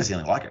never seen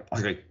anything like it. I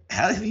was like,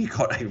 how have you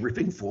got a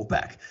ripping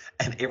 4-pack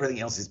and everything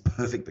else is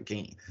perfect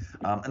bikini?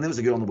 And there was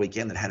a girl on the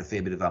weekend that had a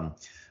fair bit of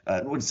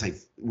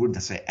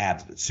wouldn't say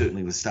abs, but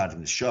certainly was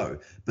starting to show.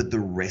 But the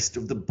rest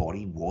of the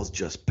body was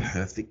just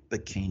perfect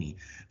bikini.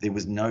 There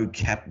was no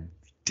cap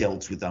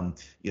delts with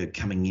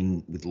coming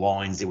in with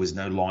lines. There was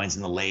no lines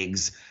in the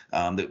legs,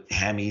 the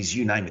hammies,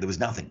 you name it. There was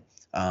nothing.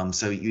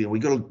 So we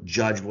got to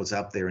judge what's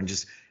up there and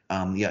just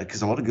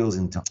because a lot of girls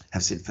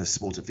have said for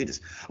sports and fitness,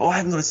 I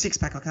haven't got a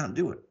 6-pack, I can't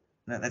do it.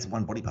 No, that's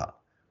one body part,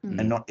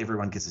 and not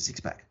everyone gets a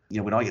 6-pack.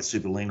 When I get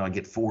super lean, I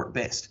get 4 at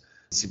best.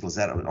 Simple as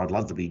that. I'd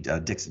love to be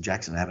Dexter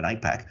Jackson and have an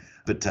 8-pack,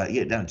 but no,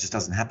 it just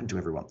doesn't happen to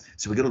everyone.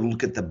 So we've got to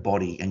look at the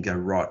body and go,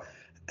 right,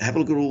 have a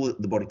look at all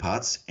the body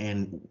parts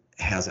and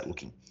how's that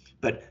looking.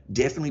 But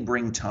definitely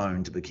bring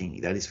tone to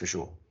bikini. That is for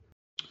sure.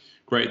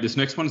 Great. This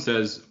next one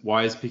says,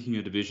 why is picking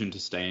a division to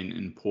stay in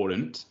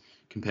important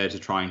compared to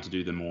trying to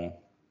do them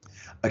all?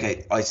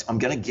 Okay, I'm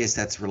going to guess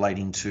that's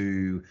relating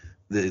to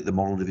the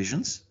model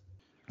divisions.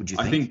 Would you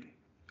think?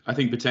 I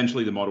think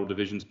potentially the model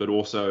divisions, but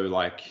also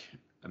like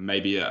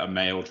maybe a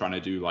male trying to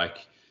do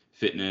like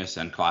fitness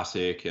and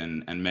classic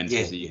and men's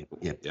physique.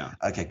 Yeah.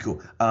 Okay,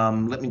 cool.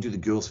 Let me do the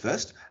girls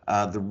first.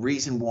 The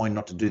reason why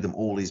not to do them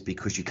all is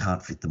because you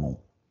can't fit them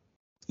all.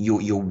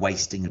 You're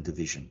wasting a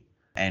division.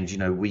 And,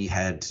 we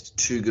had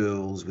 2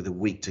 girls with a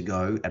week to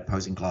go at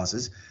posing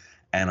classes.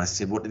 And I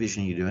said, what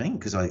division are you doing?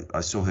 Because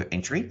I saw her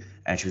entry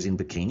and she was in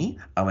bikini.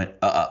 I went,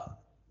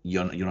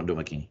 you're not doing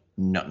bikini.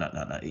 No.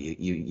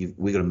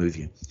 We got to move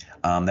you.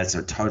 That's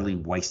a totally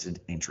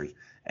wasted entry.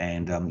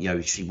 And,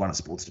 she won a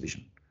sports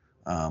division.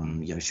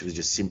 She was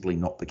just simply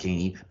not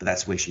bikini, but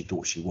that's where she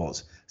thought she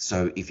was.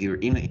 So if you're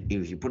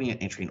putting an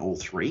entry in all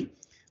three,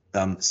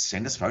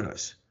 send us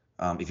photos.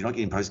 If you're not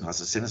getting posing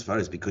classes, send us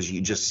photos, because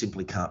you just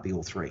simply can't be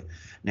all three.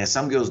 Now,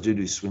 some girls do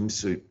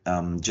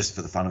swimsuit just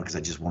for the fun of it, because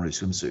they just want to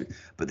do swimsuit,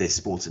 but they're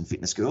sports and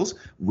fitness girls.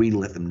 We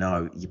let them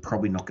know you're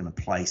probably not going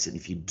to place, and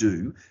if you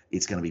do,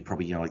 it's going to be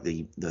probably like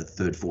the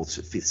third, fourth,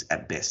 fifth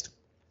at best.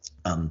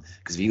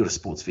 Because if you've got a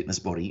sports fitness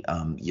body,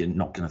 you're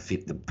not going to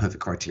fit the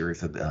perfect criteria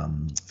for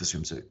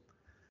swimsuit.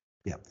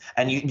 Yeah,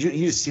 and you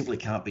just simply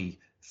can't be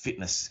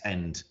fitness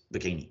and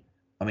bikini.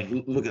 I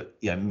mean, look at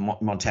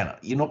Montana.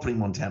 You're not putting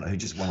Montana, who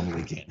just won on the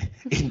weekend,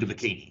 into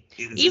bikini.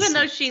 Even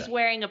though she's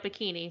wearing a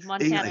bikini,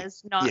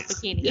 Montana's not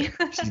bikini.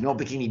 Yeah, she's not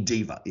bikini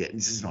diva. Yeah,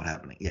 this is not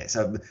happening. Yeah,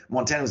 so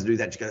Montana was to do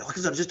that. She goes,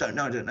 because I just don't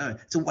know.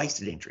 It's a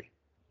wasted entry.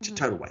 It's a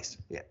total waste.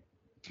 Yeah.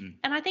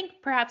 And I think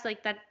perhaps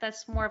like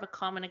that's more of a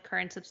common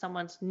occurrence if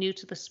someone's new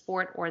to the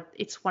sport or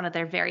it's one of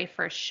their very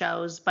first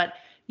shows. But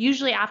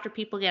usually after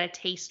people get a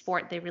taste for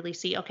it, they really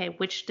see, okay,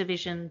 which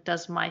division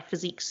does my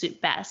physique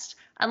suit best?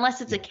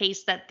 Unless it's a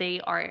case that they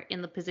are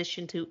in the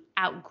position to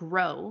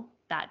outgrow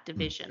that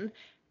division,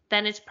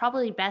 then it's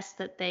probably best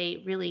that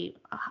they really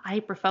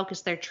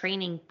hyper-focus their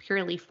training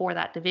purely for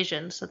that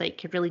division so they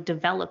could really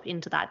develop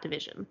into that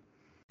division.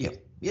 Yeah,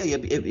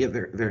 very,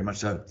 very much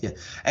so. Yeah,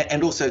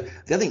 and also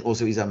the other thing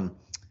also is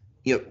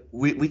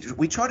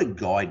we try to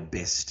guide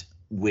best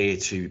where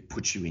to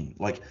put you in.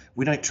 Like,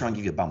 we don't try and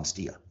give you a bum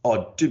steer.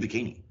 Oh, do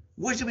bikini.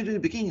 Why do we do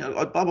bikini?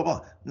 Oh, blah blah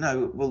blah.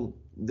 No, well,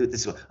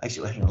 this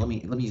actually, hang on. Let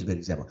me use a better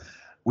example.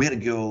 We had a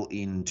girl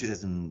in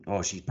 2000.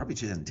 Oh, she's probably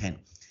 2010.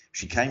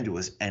 She came to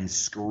us and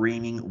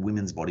screaming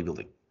women's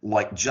bodybuilding,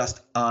 like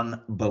just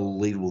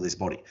unbelievable. This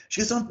body.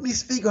 She goes, I'm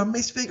Miss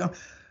Figure.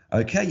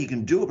 Okay, you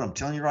can do it, but I'm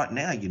telling you right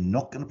now, you're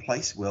not going to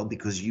place well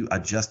because you are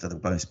just the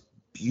most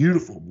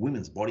beautiful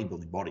women's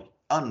bodybuilding body.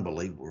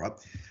 Unbelievable, right?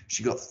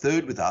 She got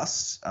third with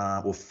us,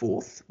 or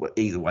fourth, well,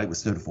 either way, it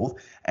was third or fourth,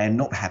 and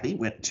not happy,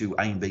 went to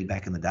A and B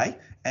back in the day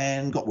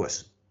and got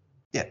worse.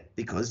 Yeah,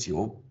 because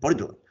you're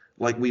bodybuilding.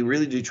 Like, we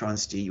really do try and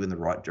steer you in the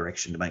right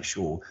direction to make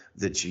sure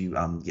that you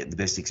get the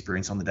best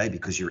experience on the day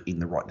because you're in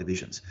the right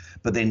divisions.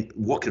 But then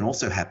what can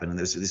also happen, and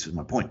this was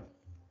my point,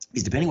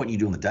 is depending what you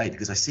do on the day,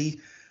 because I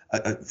see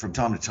from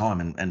time to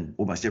time and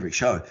almost every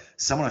show,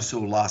 someone I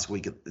saw last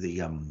week at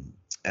the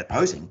at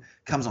posing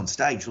comes on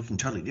stage looking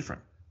totally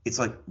different. It's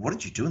like, what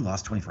did you do in the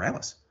last 24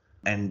 hours?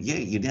 And yeah,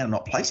 you're now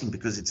not placing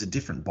because it's a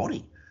different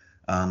body.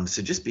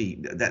 So just be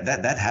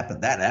that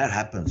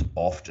happens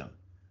often.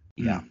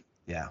 Yeah.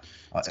 Yeah.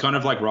 It's kind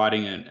of like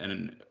writing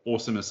an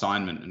awesome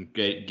assignment and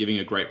giving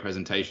a great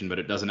presentation, but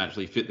it doesn't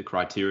actually fit the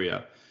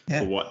criteria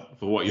for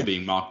what you're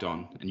being marked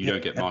on, and you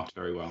don't get marked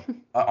very well.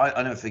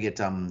 I never forget,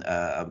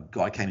 a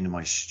guy came into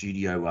my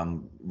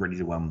studio ready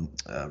to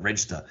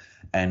register,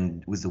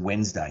 and it was the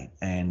Wednesday,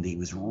 and he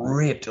was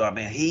ripped. I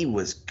mean, he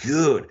was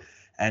good.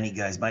 And he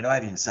goes, mate, I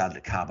haven't even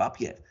started to carb up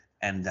yet,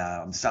 and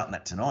I'm starting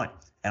that tonight.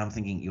 And I'm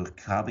thinking, you're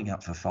carving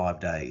up for 5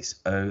 days.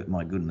 Oh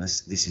my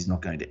goodness, this is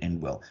not going to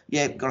end well.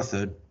 Yeah, got a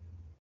third.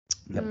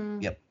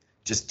 Yep.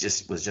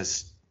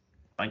 Just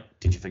mate,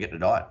 did you forget to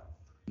diet?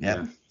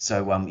 Yeah.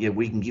 So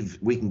we can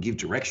give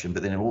direction,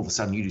 but then all of a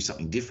sudden you do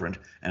something different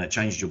and it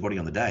changes your body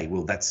on the day.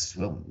 Well,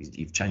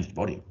 you've changed your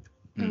body.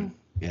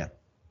 Yeah.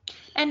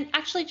 And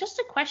actually, just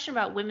a question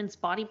about women's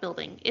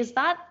bodybuilding. Is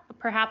that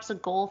perhaps a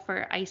goal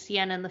for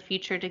ICN in the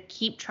future, to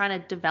keep trying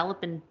to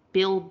develop and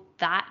build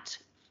that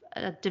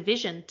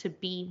division to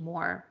be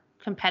more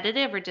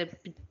competitive, or to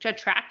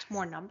attract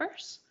more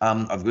numbers?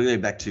 I've got to go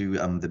back to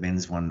the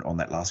men's one on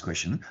that last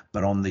question,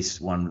 but on this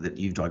one that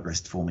you've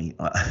digressed for me,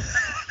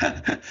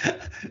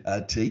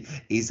 T,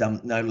 is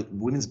no, look,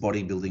 women's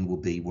bodybuilding will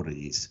be what it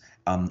is.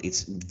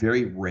 It's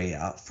very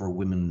rare for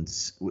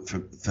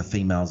for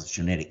females'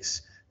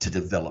 genetics to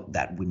develop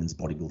that women's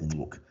bodybuilding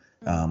look.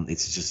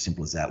 It's just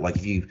simple as that. Like,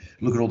 if you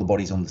look at all the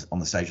bodies on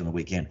the stage on the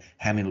weekend,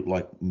 how many look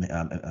like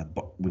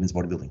women's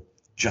bodybuilding?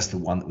 Just the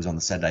one that was on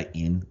the Saturday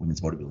in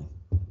women's bodybuilding.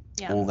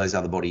 Yeah. All those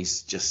other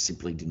bodies just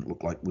simply didn't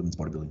look like women's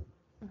bodybuilding.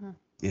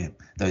 Yeah,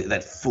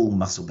 that full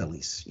muscle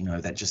bellies,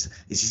 it's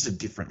just a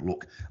different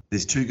look.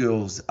 There's two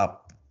girls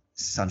up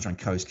Sunshine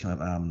Coast out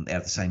of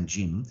the same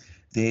gym.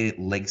 Their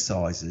leg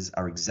sizes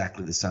are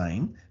exactly the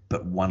same,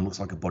 but one looks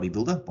like a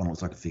bodybuilder, one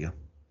looks like a figure.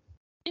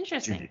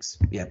 Interesting. Genetics.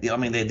 Yeah. I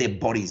mean, their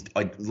bodies,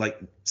 like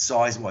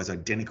size-wise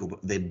identical, but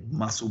their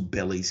muscle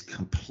bellies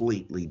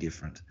completely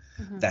different.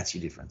 That's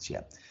your difference.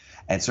 Yeah.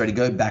 And so to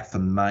go back for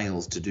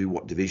males to do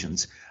what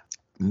divisions?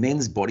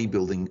 Men's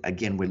bodybuilding,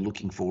 again, we're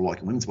looking for,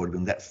 like women's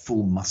bodybuilding, that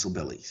full muscle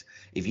bellies.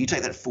 If you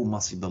take that full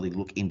muscle belly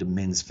look into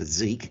men's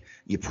physique,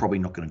 you're probably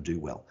not going to do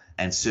well,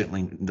 and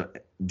certainly not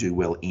do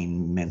well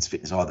in men's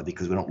fitness either,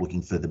 because we're not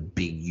looking for the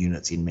big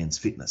units in men's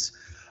fitness.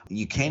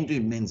 You can do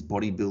men's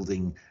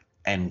bodybuilding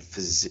and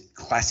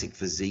classic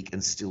physique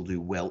and still do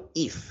well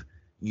if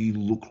you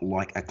look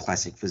like a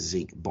classic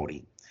physique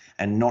body,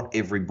 and not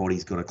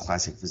everybody's got a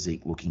classic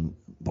physique looking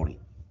body.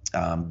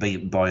 be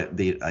it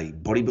a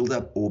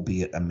bodybuilder or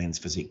be it a men's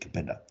physique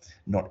competitor.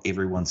 Not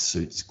everyone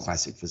suits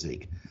classic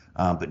physique.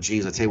 But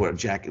geez, I tell you what,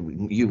 Jack,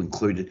 you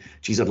included,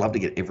 geez, I'd love to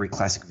get every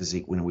classic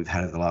physique winner we've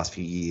had over the last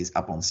few years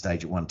up on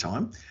stage at one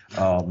time.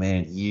 Oh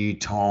man, you,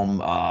 Tom,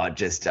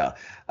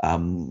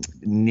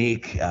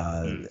 Nick,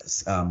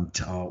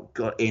 oh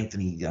God,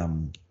 Anthony,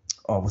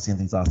 what's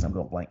Anthony's last name? I've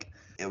got blank.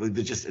 It would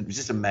be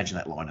just imagine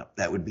that lineup.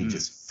 That would be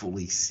just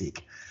fully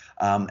sick.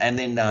 And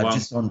then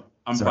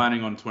I'm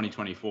planning on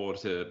 2024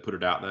 to put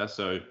it out there.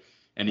 So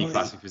any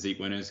classic physique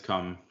winners,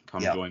 come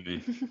join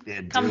me.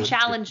 Yeah, come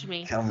challenge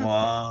me. Come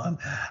on.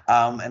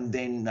 And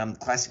then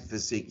classic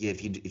physique. Yeah,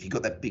 if you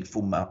got that big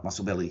full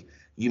muscle belly,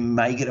 you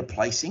may get a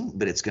placing,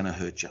 but it's going to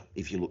hurt you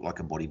if you look like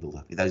a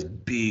bodybuilder. Those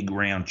big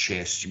round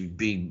chests,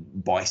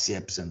 big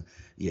biceps, and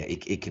yeah,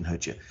 it can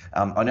hurt you.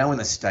 I know in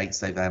the States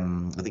they've I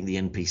think the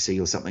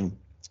NPC or something,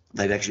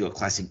 they've actually got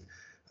classic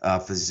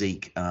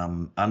physique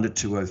under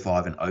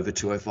 205 and over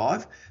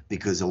 205,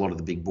 because a lot of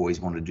the big boys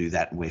want to do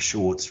that and wear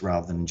shorts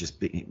rather than just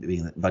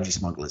being budgie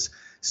smugglers.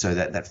 So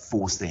that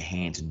forced their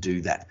hand to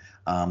do that.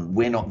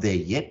 We're not there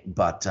yet,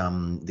 but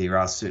there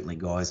are certainly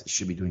guys that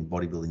should be doing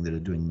bodybuilding that are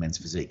doing men's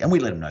physique, and we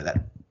let them know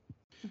that.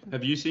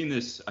 Have you seen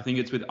this? I think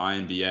it's with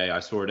INBA. I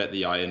saw it at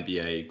the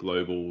INBA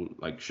global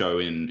show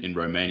in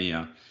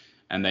Romania,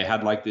 and they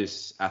had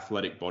this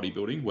athletic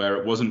bodybuilding where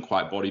it wasn't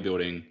quite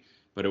bodybuilding,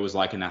 but it was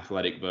like an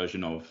athletic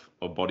version of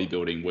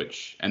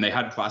bodybuilding, and they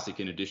had classic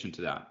in addition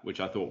to that,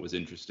 which I thought was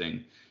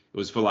interesting. It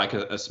was for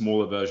a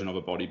smaller version of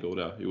a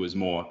bodybuilder who was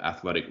more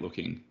athletic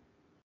looking.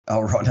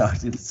 Oh, right. No, I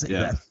didn't see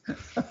that.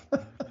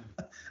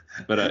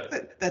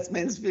 But that's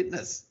men's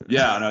fitness.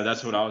 Yeah, I know.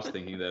 That's what I was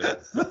thinking.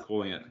 They're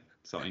calling it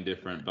something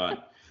different.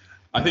 But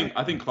I think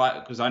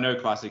because I know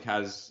classic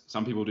has,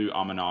 some people do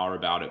and ah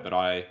about it, but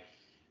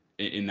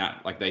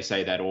they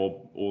say that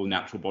all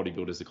natural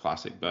bodybuilders are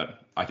classic. But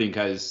I think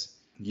as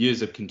years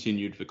have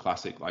continued for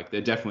classic,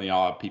 there definitely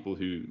are people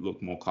who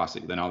look more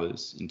classic than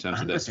others in terms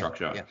of their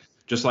structure. Yeah.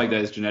 Just like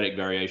there's genetic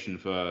variation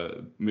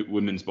for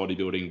women's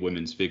bodybuilding,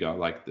 women's figure,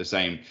 the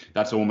same.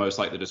 That's almost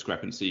like the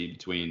discrepancy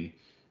between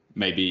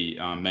maybe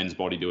men's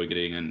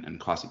bodybuilding and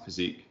classic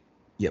physique.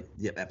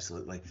 Yep,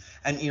 absolutely.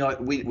 And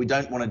we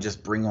don't want to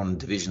just bring on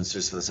divisions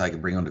just for the sake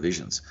of bringing on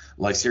divisions.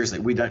 Seriously,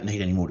 we don't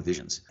need any more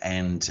divisions.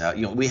 And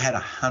we had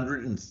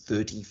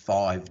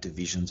 135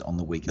 divisions on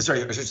the weekend.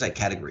 Sorry, I should say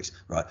categories,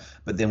 right?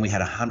 But then we had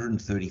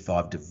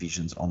 135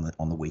 divisions on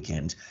the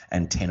weekend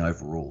and 10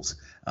 overalls.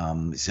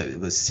 So it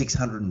was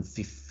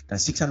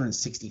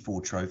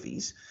 664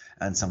 trophies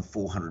and some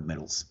 400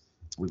 medals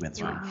we went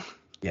through. Wow.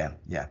 Yeah.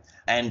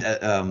 And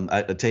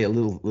I'll tell you a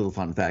little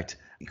fun fact,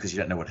 because you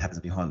don't know what happens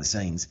behind the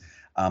scenes.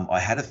 I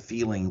had a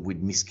feeling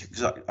we'd miss,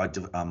 because I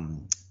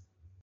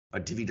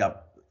divvied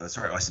up.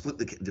 I split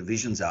the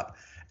divisions up,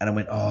 and I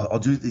went, I'll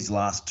do these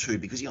last two,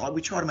 because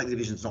we try to make the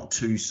divisions not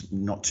too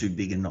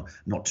big and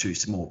not too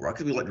small, right?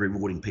 Because we like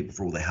rewarding people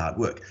for all their hard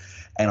work,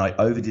 and I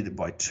overdid it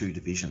by 2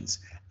 divisions,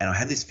 and I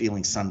had this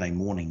feeling Sunday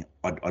morning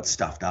I'd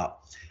stuffed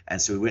up, and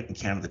so we went and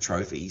counted the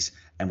trophies,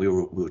 and we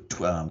were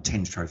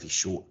 10 trophies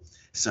short.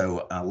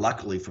 So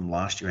luckily from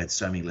last year, I had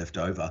so many left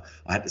over,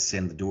 I had to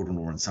send the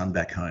daughter-in-law and son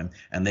back home,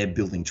 and they're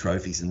building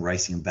trophies and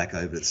racing them back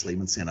over at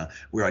Sleeman Centre,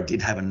 where I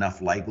did have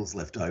enough labels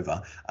left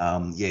over.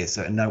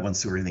 So no one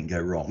saw anything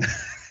go wrong.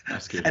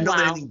 That's good. And not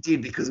that anything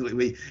did, because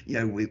we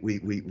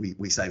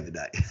saved the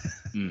day.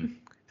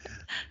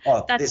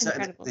 That's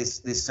incredible.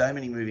 There's so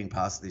many moving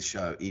parts of this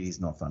show. It is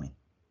not funny.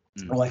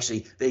 Well,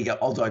 actually, there you go.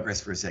 I'll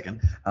digress for a second,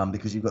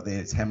 because you've got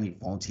there. It's how many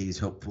volunteers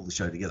help pull the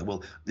show together.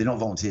 Well, they're not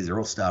volunteers; they're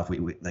all staff. We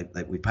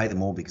pay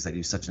them all because they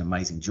do such an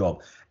amazing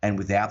job, and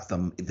without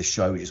them, the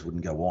show just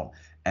wouldn't go on.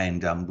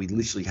 And we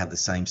literally have the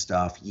same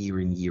staff year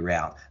in, year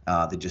out.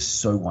 They're just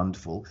so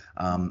wonderful.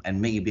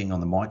 And me being on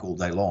the mic all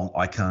day long,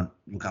 I can't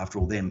look after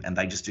all them, and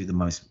they just do the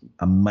most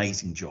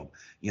amazing job.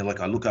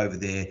 I look over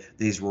there,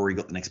 there's Rory,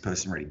 got the next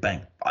person ready.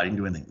 Bang, I didn't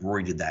do anything.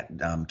 Rory did that.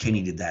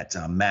 Kenny did that.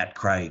 Matt,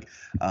 Craig,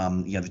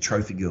 the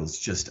trophy girls,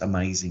 just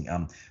amazing.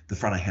 The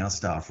front of house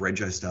staff,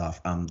 rego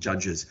staff,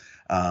 judges,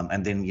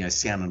 and then,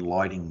 sound and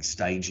lighting,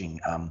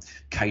 staging,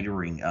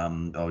 catering.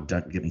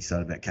 Don't get me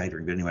started about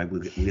catering, but anyway,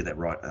 we'll get that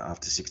right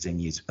after 16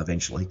 years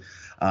eventually.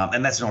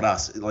 And that's not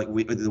us.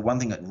 The one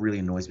thing that really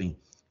annoys me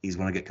is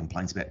when I get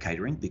complaints about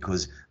catering,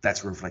 because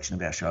that's a reflection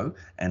of our show.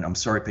 And I'm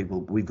sorry,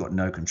 people, we've got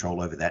no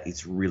control over that.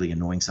 It's really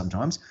annoying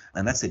sometimes,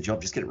 and that's their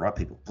job. Just get it right,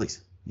 people,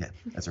 please. Yeah,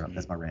 that's all right.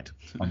 That's my rant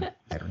on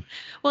catering.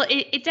 Well,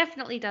 it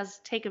definitely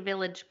does take a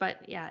village,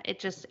 but yeah, it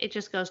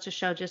just goes to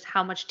show just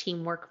how much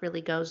teamwork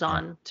really goes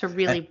on to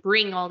really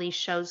bring all these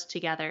shows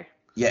together.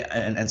 Yeah,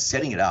 and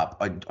setting it up,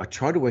 I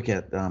tried to work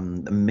out the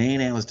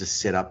man hours to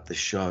set up the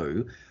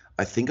show.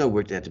 I think I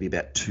worked out to be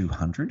about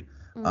 200.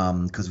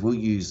 Because we'll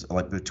use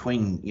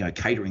between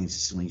catering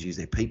systems use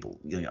their people,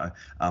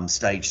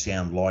 stage,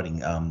 sound, lighting,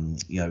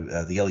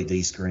 the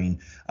LED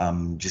screen,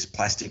 just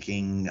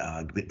plasticking,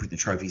 putting the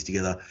trophies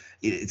together.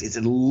 It's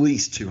at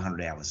least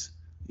 200 hours,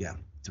 to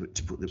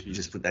put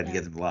that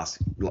together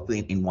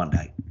in one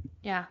day.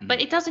 Yeah, but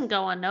it doesn't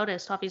go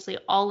unnoticed. Obviously,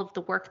 all of the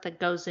work that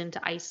goes into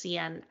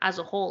ICN as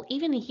a whole,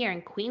 even here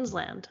in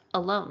Queensland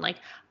alone, like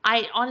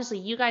I honestly,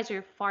 you guys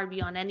are far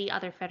beyond any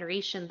other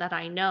federation that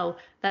I know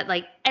that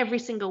like every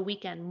single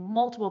weekend,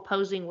 multiple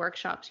posing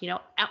workshops,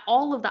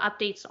 all of the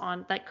updates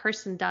on that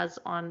Kirsten does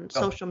on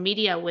Oh, social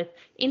media with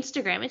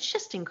Instagram, it's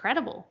just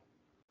incredible.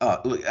 Oh,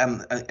 look,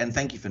 and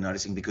thank you for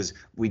noticing, because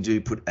we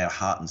do put our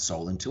heart and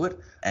soul into it.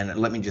 And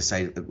let me just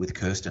say with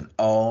Kirsten,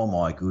 oh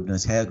my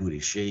goodness, how good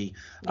is she?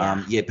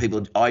 Yeah. Yeah,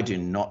 people, I do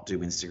not do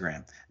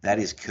Instagram. That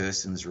is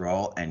Kirsten's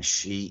role, and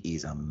she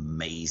is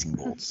amazing,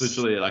 It's balls.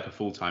 literally like a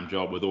full-time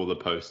job with all the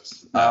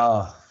posts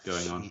Oh,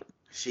 going on.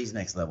 she's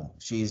next level.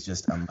 She is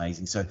just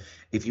amazing. So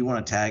if you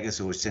want to tag us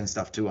or send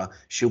stuff to her,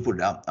 she'll put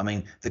it up. I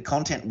mean, the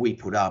content we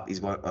put up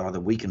is what either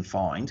we can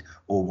find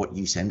or what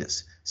you send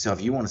us. So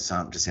if you want to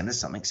send us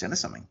something, send us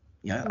something.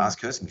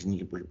 Ask Kirsten, can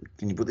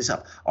you put this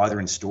up either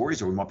in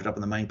stories, or we might put it up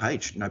on the main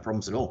page? No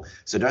problems at all.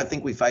 So don't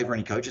think we favor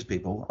any coaches,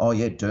 people. Oh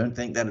yeah, don't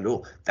think that at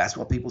all. That's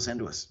what people send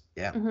to us.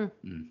 Yeah.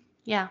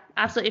 Yeah,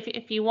 absolutely.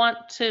 If you want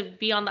to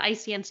be on the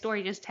ICN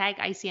story, just tag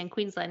ICN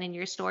Queensland in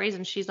your stories,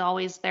 and she's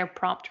always there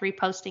prompt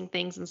reposting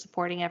things and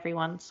supporting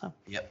everyone. So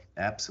Yep,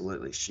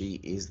 absolutely. She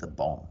is the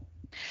bomb.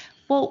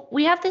 well,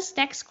 we have this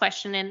next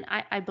question, and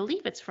I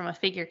believe it's from a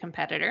figure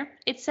competitor.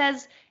 It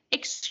says,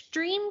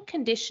 extreme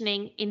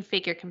conditioning in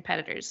figure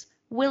competitors.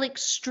 Will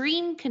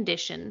extreme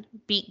condition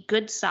beat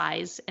good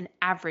size and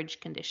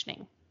average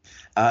conditioning?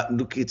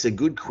 Look, it's a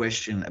good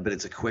question, but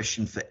it's a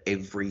question for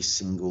every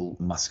single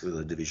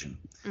muscular division.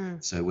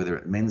 So whether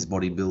it's men's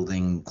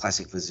bodybuilding,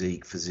 classic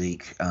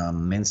physique,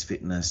 men's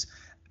fitness,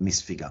 Miss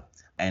Figure,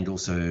 and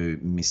also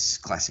Miss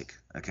Classic.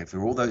 Okay,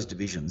 for all those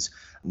divisions,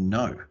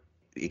 no,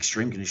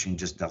 extreme conditioning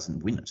just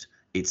doesn't win it.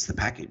 It's the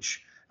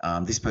package.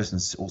 This person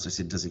also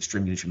said, does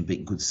extreme conditioning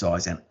beat good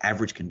size and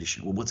average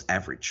condition? Well, what's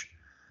average?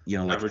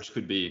 Average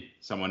could be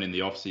someone in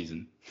the off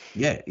season.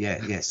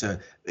 Yeah. So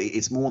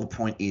it's more, the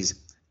point is,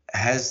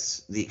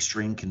 has the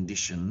extreme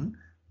condition,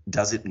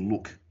 does it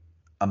look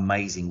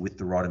amazing with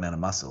the right amount of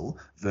muscle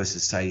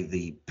versus, say,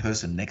 the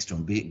person next to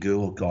him, be it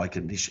girl or guy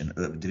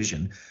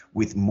division,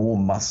 with more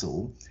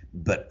muscle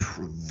but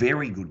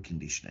very good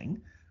conditioning,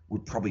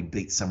 would probably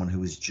beat someone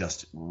who is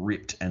just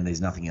ripped and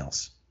there's nothing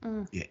else.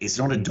 Yeah, it's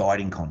not a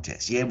dieting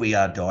contest. Yeah, we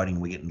are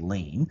dieting, we're getting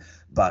lean,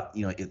 but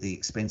at the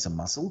expense of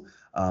muscle.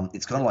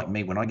 It's kind of like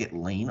me. When I get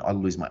lean, I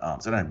lose my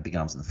arms. I don't have big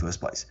arms in the first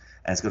place,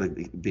 and it's got to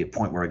be a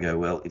point where I go,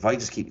 well, if I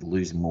just keep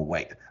losing more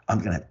weight, I'm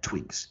going to have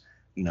twigs.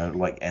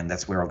 And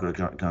that's where I've got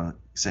to kind of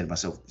say to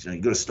myself,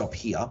 you've got to stop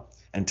here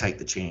and take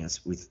the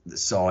chance with the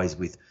size,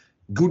 with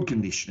good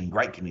conditioning,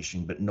 great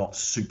conditioning, but not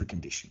super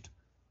conditioned.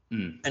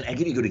 And I'll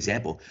give you a good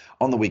example.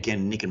 On the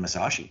weekend, Nick and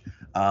Masashi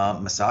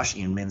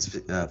in men's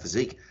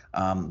physique,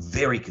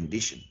 very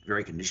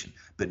conditioned.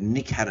 But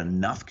Nick had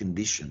enough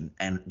condition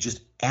and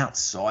just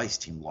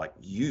outsized him like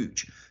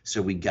huge.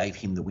 So we gave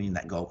him the win in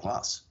that gold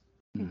class.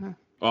 Well,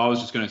 I was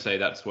just going to say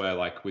that's where,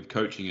 like, with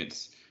coaching,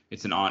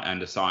 it's an art and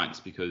a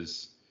science,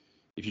 because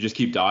if you just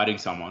keep dieting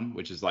someone,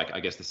 which is like, I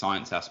guess, the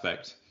science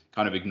aspect,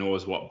 kind of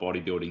ignores what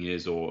bodybuilding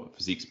is or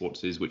physique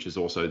sports is, which is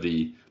also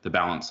the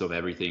balance of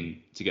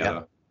everything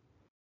together.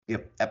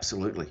 Yep,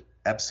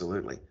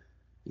 absolutely.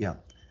 Yeah.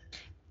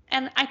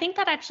 And I think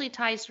that actually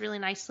ties really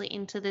nicely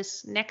into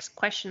this next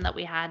question that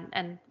we had.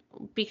 And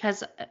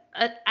because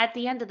at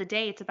the end of the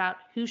day, it's about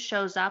who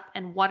shows up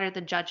and what are the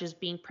judges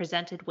being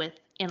presented with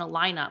in a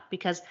lineup,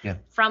 because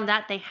from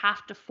that, they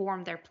have to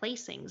form their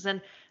placings.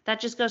 And that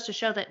just goes to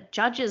show that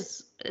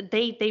judges,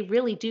 they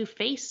really do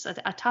face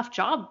a tough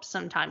job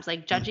sometimes.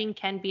 Like, judging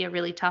can be a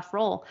really tough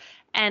role.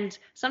 And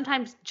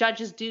sometimes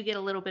judges do get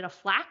a little bit of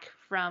flack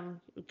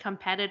from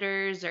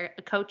competitors or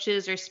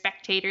coaches or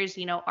spectators,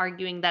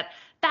 arguing that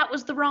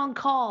was the wrong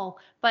call.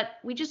 But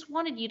we just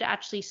wanted you to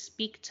actually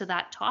speak to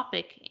that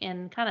topic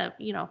and kind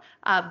of,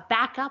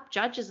 back up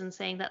judges and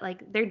saying that,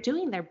 like, they're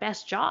doing their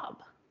best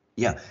job.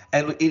 Yeah,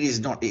 and look, it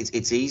is not.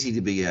 It's easy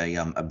to be a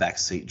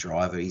backseat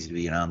driver, easy to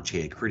be an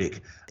armchair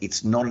critic.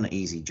 It's not an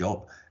easy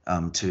job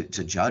to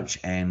judge,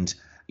 and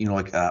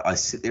I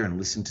sit there and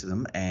listen to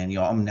them, and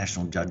I'm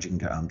national judging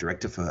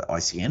director for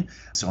ICN,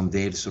 so I'm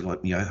there to sort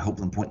of help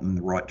them point them in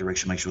the right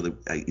direction, make sure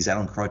that is that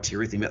on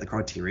criteria, think about the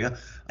criteria,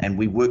 and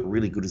we work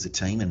really good as a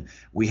team. And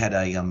we had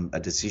a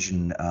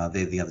decision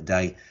there the other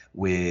day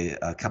where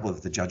a couple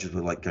of the judges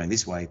were like going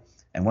this way.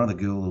 And one of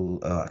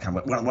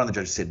the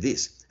judges said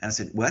this, and I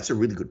said, well, that's a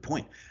really good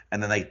point.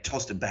 And then they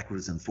tossed it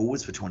backwards and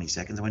forwards for 20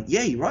 seconds. I went,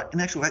 yeah, you're right. In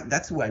actual fact,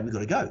 that's the way we've got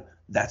to go.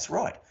 That's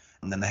right.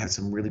 And then they had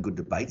some really good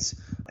debates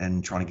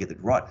and trying to get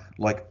it right.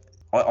 Like,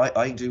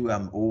 I do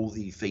all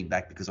the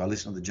feedback because I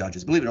listen to the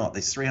judges. Believe it or not,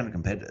 there's 300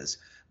 competitors,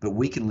 but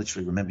we can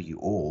literally remember you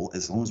all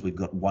as long as we've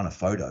got a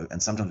photo.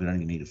 And sometimes we don't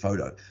even need a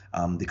photo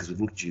because we've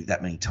looked at you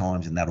that many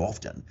times and that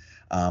often.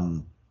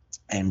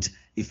 And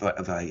if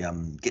I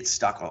get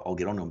stuck, I'll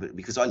get on to them, but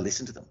because I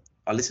listen to them.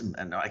 I listen,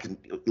 and I can,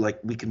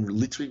 we can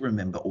literally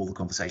remember all the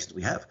conversations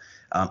we have.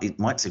 It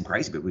might seem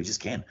crazy, but we just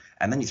can.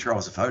 And then you throw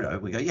us a photo,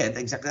 we go, yeah,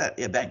 exactly that,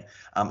 yeah, bang.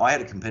 I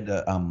had a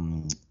competitor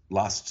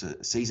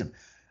last season.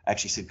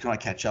 actually said, can I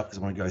catch up because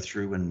I want to go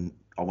through and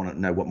I want to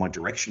know what my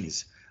direction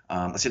is.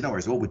 I said, no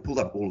worries. Well, we pulled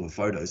up all of the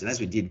photos, and as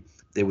we did,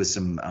 there was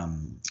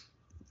some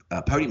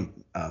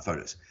podium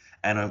photos.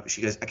 And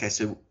she goes, okay,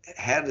 so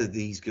how do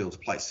these girls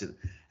place it?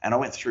 And I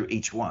went through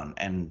each one,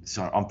 and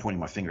so I'm pointing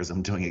my finger as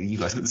I'm doing it. You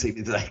guys can see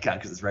me today, can't,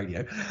 because it's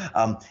radio.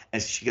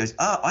 And she goes,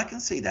 oh, I can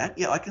see that.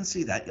 Yeah, I can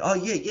see that. Oh,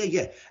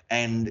 yeah.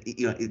 And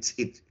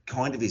it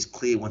kind of is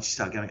clear once you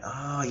start going,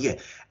 oh, yeah.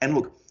 And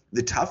look,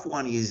 the tough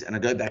one is, and I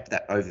go back to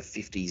that over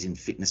 50s in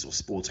fitness or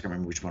sports, I can't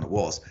remember which one it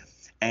was.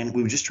 And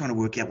we were just trying to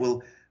work out,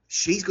 well,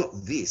 she's got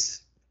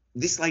this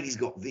lady's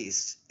got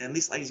this, and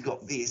this lady's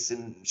got this,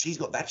 and she's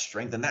got that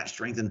strength,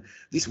 and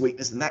this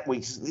weakness, and that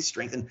weakness, and this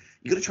strength, and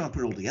you got to try and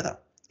put it all together.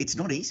 It's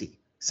not easy.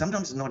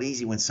 Sometimes it's not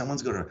easy when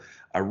someone's got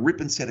a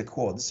ripping set of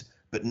quads,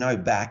 but no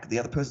back. The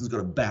other person's got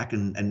a back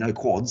and no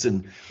quads,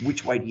 and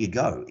which way do you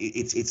go?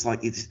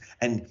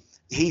 And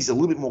he's a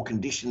little bit more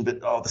conditioned,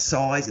 but the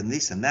size and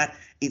this and that,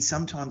 it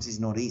sometimes is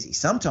not easy.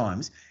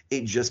 Sometimes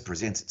it just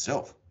presents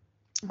itself.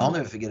 Mm-hmm. I'll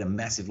never forget a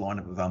massive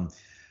lineup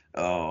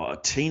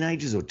of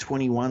teenagers or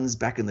 21s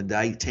back in the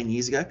day, 10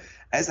 years ago.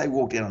 As they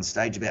walked out on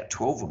stage, about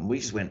 12 of them, we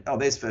just went, oh,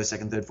 there's first,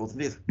 second, third, fourth,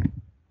 and fifth.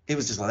 It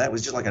was just like that. It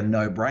was just like a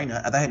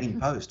no-brainer. They hadn't even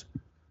posed.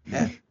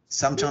 Yeah.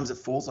 Sometimes it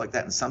falls like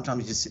that, and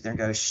sometimes you just sit there and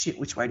go, shit,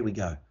 which way do we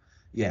go?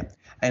 Yeah.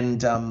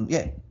 And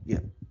yeah.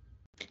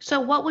 So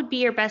what would be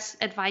your best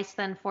advice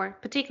then for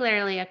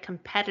particularly a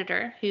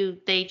competitor who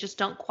they just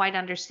don't quite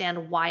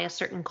understand why a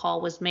certain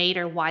call was made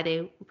or why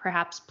they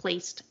perhaps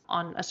placed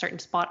on a certain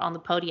spot on the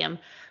podium?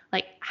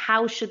 Like,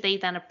 how should they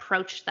then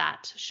approach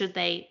that? Should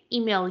they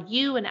email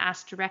you and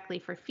ask directly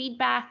for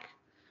feedback?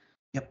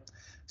 Yep.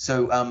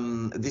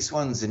 So this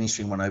one's an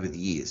interesting one over the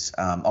years.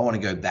 I want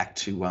to go back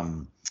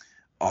to,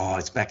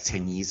 it's back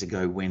 10 years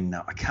ago when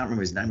I can't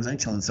remember his name. I was only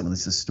telling someone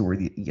this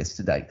story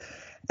yesterday.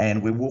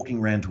 And we're walking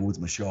around towards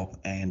my shop,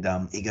 and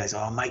he goes,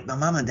 oh, mate, my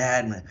mum and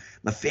dad and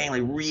my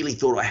family really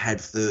thought I had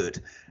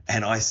third.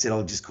 And I said,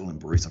 I'll just call him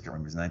Bruce. I can't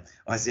remember his name.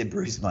 I said,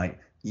 Bruce, mate,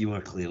 you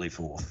are clearly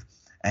fourth.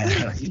 And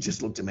he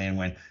just looked at me and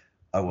went,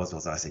 I was.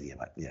 I said, yeah,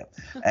 mate, yeah.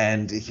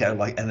 And,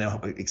 and then I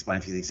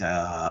explained a few things.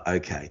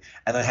 Okay.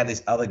 And I had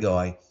this other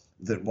guy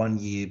that one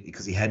year,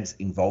 because he had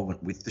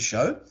involvement with the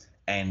show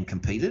and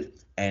competed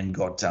and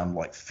got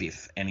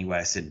fifth. Anyway,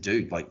 I said,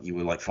 dude, you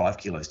were 5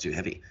 kilos too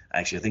heavy.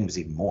 Actually, I think it was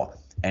even more.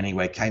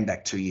 Anyway, came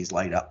back 2 years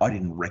later. I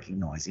didn't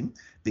recognize him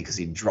because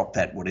he dropped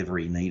that whatever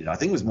he needed. I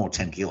think it was more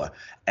 10 kilo.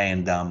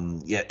 And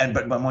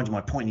but mind you,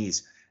 my point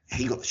is,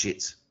 he got the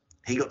shits.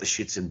 He got the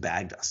shits and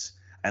bagged us.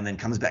 And then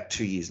comes back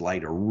 2 years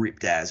later,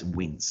 ripped as,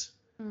 wins.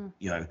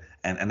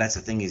 And that's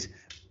the thing is,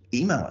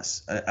 email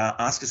us,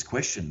 ask us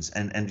questions,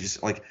 and just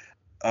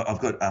I've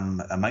got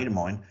a mate of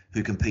mine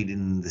who competed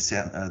in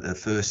the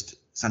first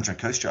Sunshine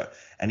Coast show,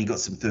 and he got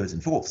some thirds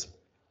and fourths.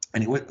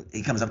 And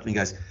he comes up to me and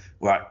goes,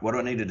 right, what do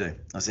I need to do?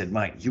 I said,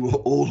 mate, you were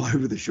all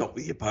over the shop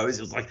with your pose.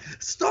 It was like,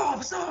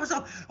 stop.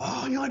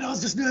 Oh, I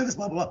was just nervous,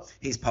 blah, blah, blah.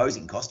 His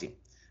posing cost him.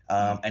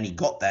 And he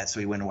got that,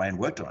 so he went away and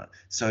worked on it.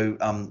 So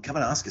come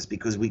and ask us,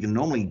 because we can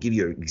normally give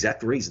you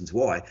exact reasons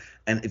why.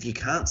 And if you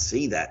can't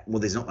see that, well,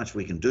 there's not much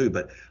we can do.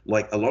 But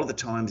a lot of the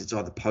times it's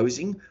either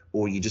posing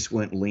or you just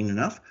weren't lean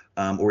enough,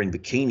 or in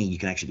bikini you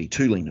can actually be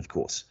too lean, of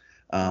course.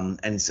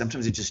 And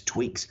sometimes it just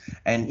tweaks.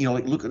 And,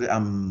 look at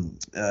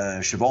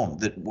Siobhan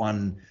that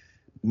won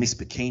Miss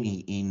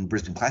Bikini in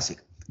Brisbane Classic.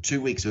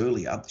 2 weeks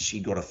earlier, she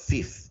got a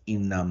fifth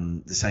in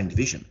the same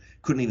division.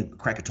 Couldn't even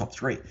crack a top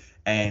three.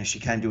 And she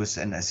came to us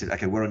and I said,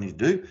 okay, what do I need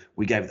to do?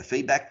 We gave her the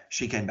feedback.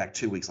 She came back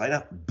 2 weeks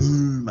later.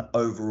 Boom,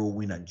 overall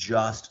winner.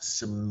 Just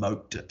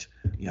smoked it.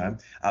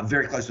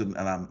 Very close with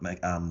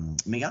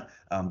Mia,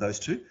 those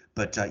two.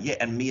 But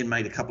and Mia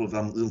made a couple of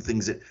little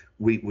things that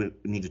we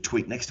need to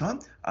tweak next time.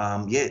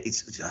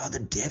 It's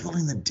the devil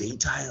in the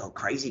detail.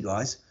 Crazy,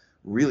 guys.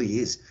 Really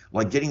is.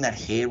 Like getting that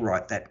hair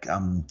right, that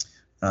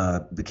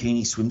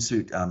bikini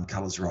swimsuit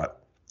colors right,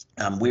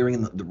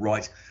 wearing the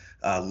right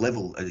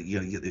level,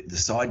 the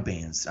side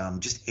bands,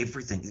 just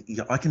everything.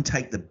 I can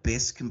take the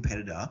best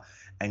competitor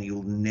and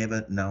you'll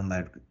never know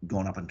they've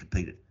gone up and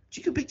competed. Did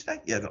you compete today?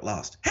 Yeah, I got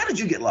last. How did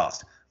you get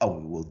last? Oh,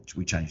 well,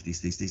 we changed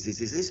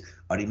this.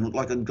 I didn't look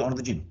like I'd gone to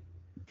the gym.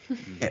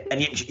 Yeah,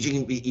 and yet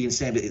you can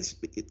stand it.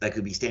 They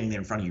could be standing there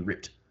in front of you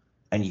ripped,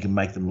 and you can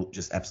make them look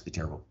just absolutely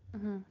terrible.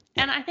 Mm-hmm.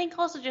 And I think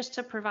also just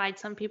to provide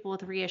some people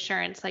with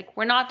reassurance,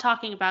 we're not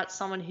talking about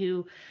someone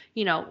who,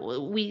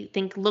 we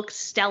think looks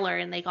stellar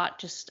and they got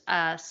just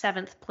a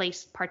 7th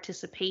place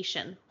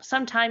participation.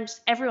 Sometimes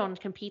everyone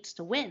competes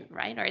to win,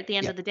 right? Or at the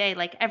end of the day,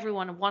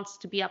 everyone wants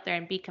to be up there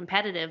and be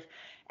competitive.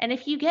 And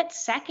if you get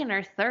second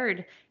or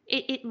third,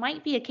 it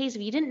might be a case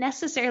of you didn't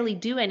necessarily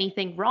do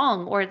anything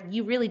wrong, or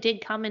you really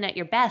did come in at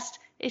your best.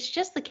 It's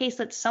just the case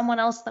that someone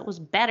else that was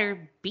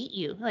better beat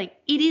you.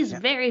 It is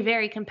very,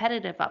 very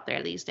competitive up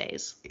there these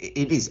days.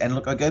 It is. And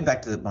look, I go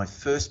back to my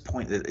first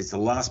point. It's the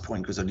last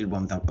point, because I did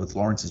one with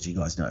Lawrence, as you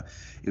guys know.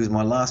 It was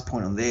my last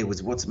point on there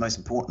was, what's the most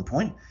important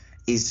point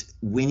is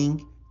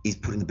winning is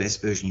putting the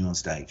best version of you on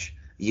stage.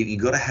 You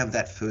got to have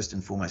that first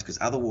and foremost, because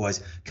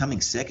otherwise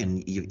coming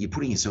second, you're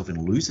putting yourself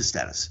in loser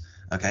status.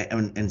 Okay,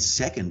 and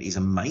second is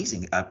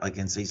amazing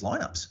against these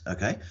lineups.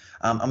 Okay,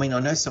 I mean, I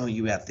know some of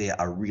you out there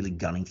are really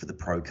gunning for the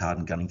pro card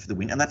and gunning for the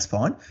win, and that's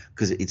fine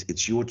because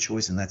it's your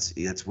choice and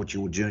that's what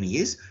your journey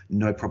is.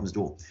 No problems at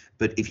all.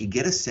 But if you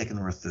get a second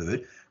or a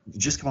third,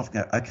 just come off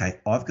and go, okay,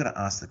 I've got to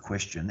ask the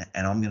question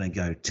and I'm going to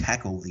go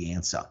tackle the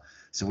answer.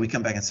 So we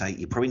come back and say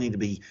you probably need to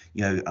be,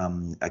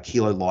 a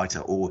kilo lighter,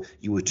 or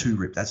you were too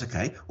ripped. That's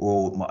okay.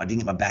 Or I didn't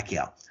get my back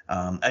out.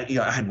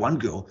 I had one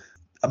girl,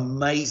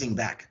 amazing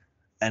back.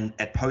 And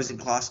at posing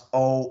class,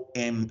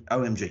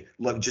 OMG,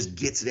 like just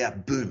gets it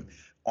out, boom.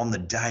 On the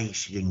day,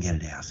 she didn't get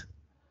it out.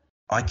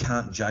 I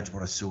can't judge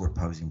what I saw at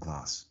posing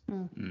class.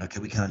 Okay,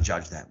 we can't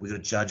judge that. We got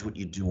to judge what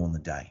you do on the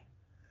day.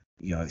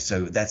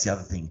 So that's the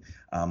other thing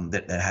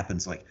that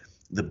happens. Like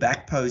the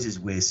back pose is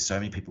where so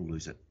many people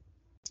lose it.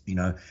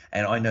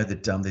 And I know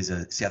that there's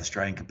a South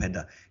Australian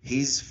competitor.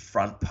 His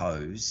front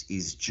pose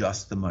is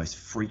just the most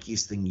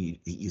freakiest thing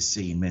you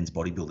see in men's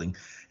bodybuilding.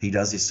 He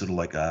does this sort of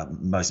like a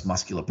most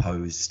muscular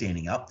pose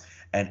standing up,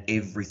 and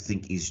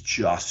everything is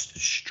just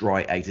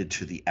striated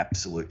to the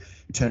absolute.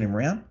 Turn him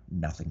around,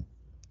 nothing,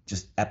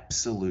 just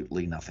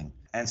absolutely nothing.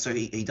 And so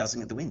he doesn't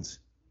get the wins.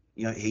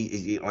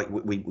 He like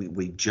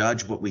we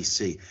judge what we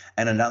see.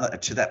 And another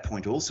to that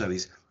point also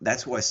is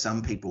that's why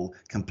some people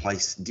can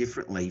place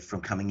differently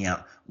from coming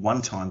out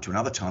one time to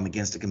another time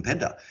against a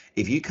competitor.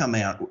 If you come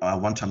out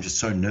one time just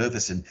so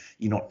nervous and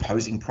you're not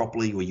posing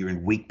properly, or you're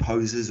in weak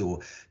poses, or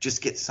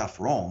just get stuff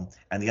wrong,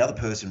 and the other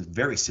person,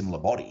 very similar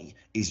body,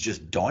 is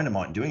just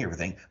dynamite and doing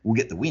everything, will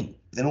get the win.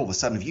 Then all of a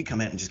sudden, if you come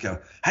out and just go,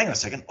 hang on a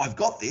second, I've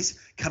got this,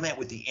 come out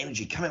with the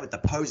energy, come out with the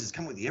poses,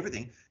 come with the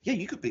everything, yeah,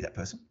 you could be that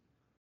person.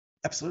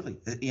 Absolutely.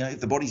 If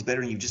the body's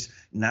better and you've just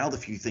nailed a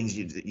few things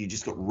you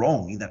just got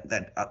wrong in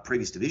that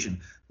previous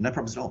division, no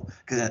problems at all.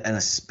 And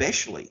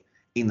especially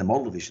in the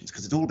model divisions,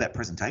 because it's all about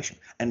presentation.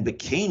 And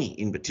bikini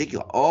in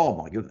particular, oh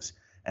my goodness,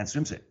 and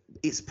swimsuit,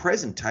 it's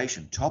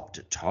presentation top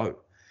to toe.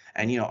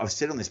 And, I've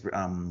said on this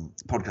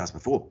podcast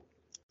before,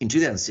 in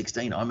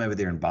 2016, I'm over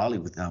there in Bali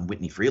with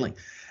Whitney Freeling,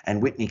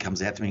 and Whitney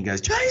comes out to me and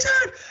goes, Jason,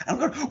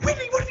 and I'm going,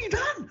 Whitney, what have you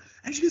done?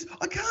 And she goes,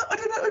 I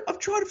don't know, I've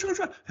tried.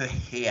 Her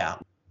hair,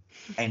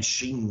 and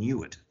she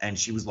knew it, and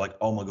she was like,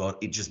 oh my God,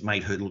 it just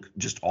made her look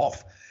just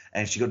off,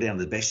 and she got down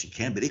to the best she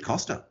can, but it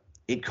cost her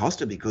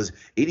because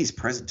it is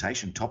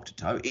presentation top to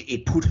toe.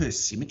 It put her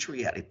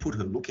symmetry out, it put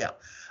her look out.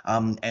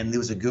 And there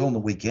was a girl on the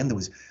weekend that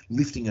was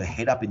lifting her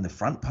head up in the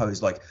front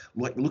pose, like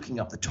looking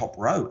up the top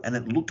row, and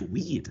it looked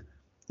weird.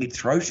 It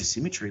throws your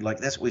symmetry. Like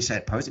that's what we say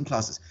at posing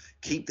classes.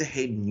 Keep the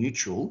head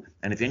neutral,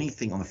 and if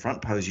anything on the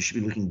front pose, you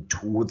should be looking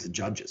towards the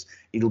judges.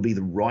 It'll be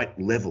the right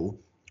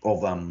level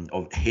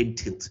of head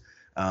tilt.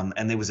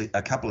 And there was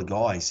a couple of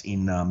guys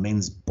in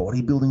men's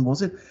bodybuilding,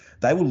 was it?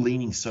 They were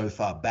leaning so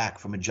far back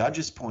from a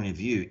judge's point of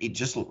view, it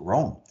just looked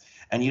wrong.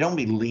 And you don't want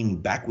to be leaning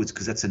backwards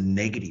because that's a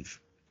negative.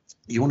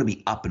 You want to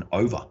be up and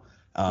over.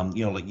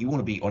 Like you want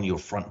to be on your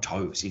front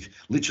toes. If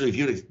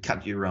you were to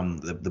cut your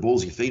the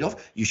balls of your feet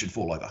off, you should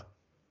fall over.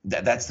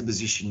 That's the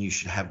position you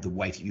should have the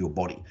weight of your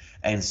body.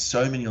 And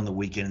so many on the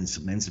weekend in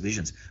some men's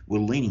divisions were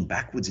leaning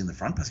backwards in the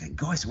front pose.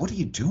 Guys, what are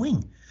you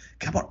doing?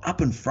 Come on,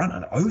 up in front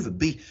and over.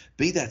 Be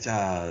that,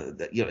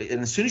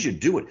 and as soon as you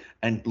do it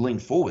and lean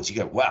forwards, you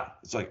go, wow.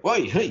 It's like,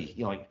 hey,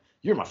 like,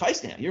 you're in my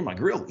face now. You're in my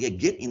grill. Yeah,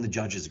 get in the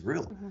judge's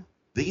grill. Mm-hmm.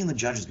 Be in the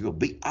judge's grill.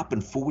 Be up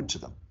and forward to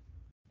them.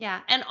 Yeah.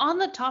 And on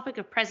the topic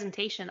of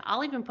presentation,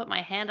 I'll even put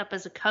my hand up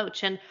as a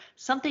coach. And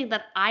something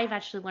that I've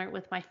actually learned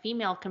with my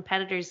female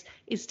competitors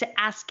is to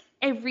ask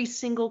every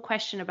single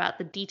question about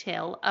the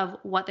detail of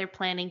what they're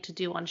planning to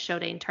do on show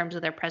day in terms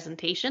of their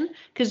presentation.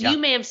 Because you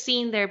may have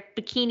seen their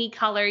bikini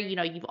color,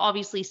 you've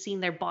obviously seen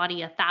their body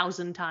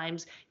 1,000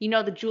 times,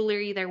 the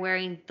jewelry they're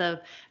wearing,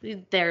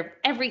 their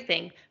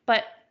everything.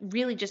 But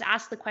really just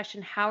ask the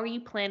question, how are you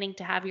planning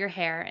to have your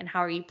hair and how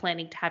are you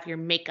planning to have your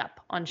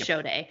makeup on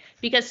show day?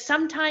 Because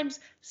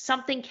sometimes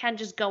something can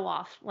just go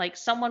off. Like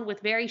someone with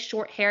very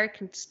short hair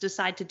can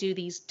decide to do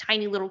these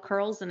tiny little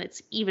curls and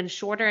it's even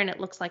shorter and it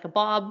looks like a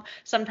bob.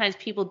 Sometimes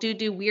people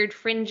do weird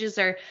fringes,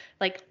 or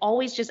like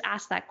always just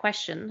ask that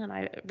question. And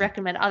I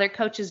recommend other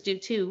coaches do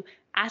too.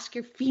 Ask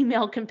your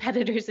female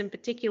competitors in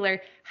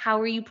particular, how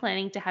are you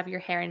planning to have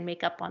your hair and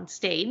makeup on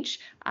stage?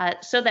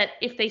 So that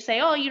if they say,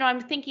 oh,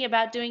 I'm thinking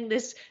about doing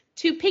this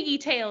 2 piggy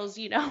tails,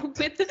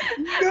 with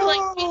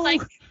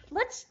like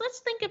let's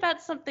think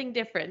about something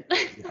different.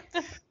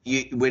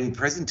 When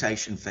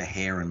presentation for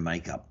hair and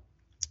makeup,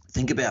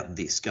 think about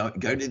this. Go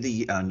to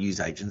the news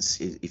agents,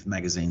 if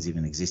magazines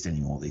even exist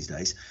anymore these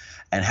days,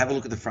 and have a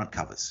look at the front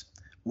covers.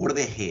 What are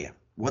their hair?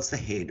 What's the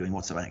hair doing?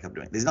 What's the makeup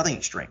doing? There's nothing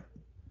extreme.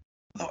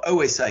 I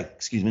always say,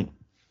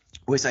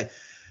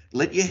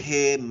 let your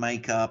hair,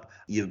 makeup,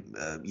 your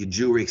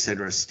jewelry,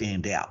 etc.,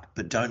 stand out,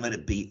 but don't let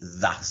it be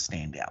the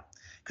standout.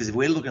 Because if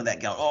we're looking at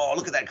that going, oh,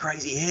 look at that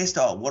crazy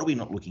hairstyle, what are we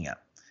not looking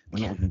at?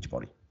 We're not looking at your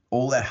body.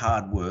 All that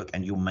hard work,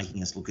 and you're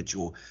making us look at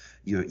your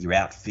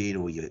outfit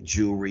or your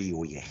jewelry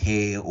or your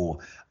hair. Or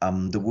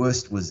the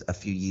worst was a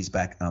few years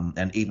back,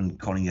 and even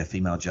Connie, a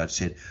female judge,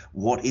 said,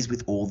 what is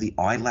with all the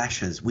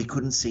eyelashes? We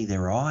couldn't see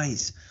their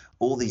eyes.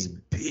 all these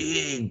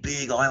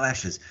big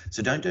eyelashes.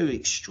 So don't do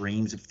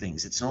extremes of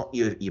things. It's not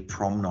your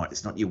prom night.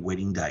 It's not your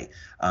wedding day.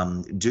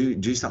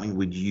 Do something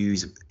we'd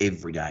use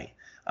every day.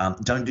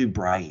 Don't do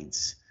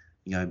braids.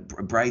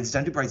 Braids.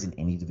 Don't do braids in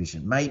any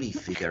division. Maybe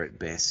figure at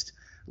best.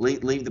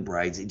 Leave the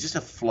braids. It's just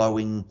a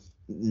flowing,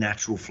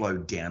 natural flow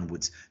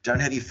downwards.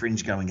 Don't have your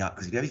fringe going up,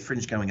 because if you have your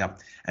fringe going up,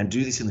 and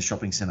do this in the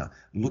shopping center,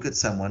 look at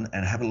someone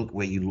and have a look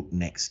where you look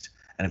next.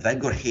 And if they've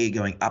got hair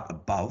going up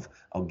above,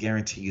 I'll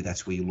guarantee you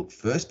that's where you look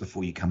first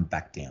before you come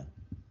back down.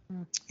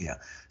 Yeah.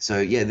 So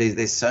yeah,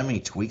 there's so many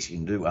tweaks you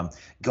can do.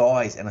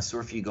 Guys, and I saw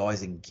a few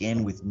guys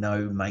again with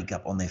no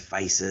makeup on their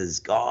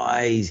faces.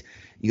 Guys,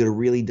 you got a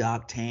really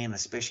dark tan,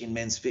 especially in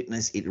men's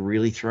fitness. It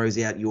really throws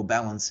out your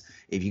balance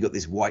if you got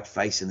this white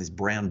face and this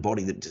brown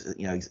body that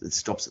that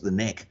stops at the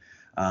neck.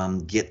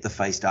 Get the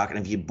face dark, and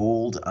if you're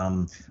bald,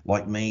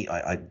 like me,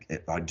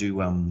 I do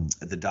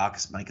the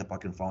darkest makeup I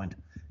can find.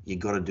 You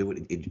got to do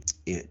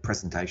it.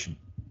 Presentation.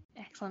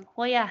 Excellent.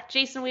 Well, yeah,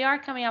 Jason, we are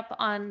coming up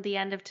on the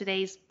end of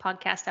today's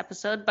podcast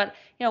episode, but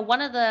one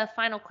of the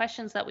final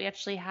questions that we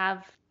actually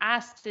have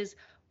asked is,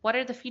 what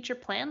are the future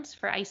plans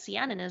for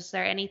ICN, and is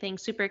there anything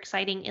super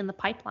exciting in the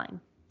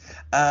pipeline?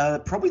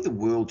 Probably the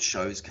world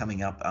shows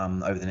coming up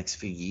over the next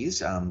few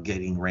years,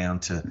 getting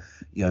around to,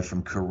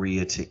 from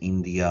Korea to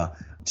India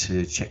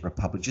to Czech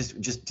Republic,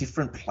 just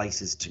different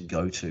places to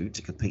go to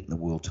compete in the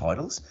world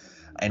titles.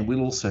 And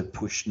we'll also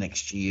push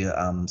next year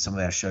some of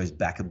our shows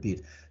back a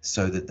bit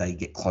so that they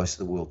get close to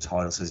the world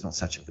title, so there's not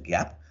such of a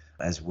gap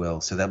as well.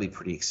 So that'll be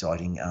pretty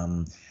exciting.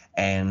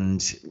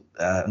 And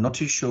I'm not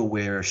too sure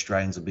where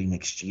Australians will be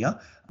next year,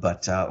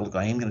 but look,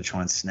 I am going to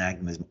try and snag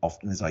them as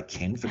often as I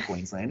can for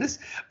Queenslanders,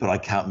 but I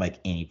can't make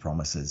any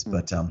promises.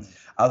 But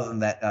other than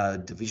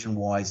that,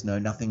 division-wise, no,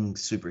 nothing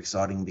super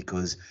exciting,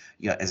 because,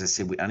 as I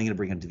said, we're only going to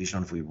bring a division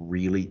on if we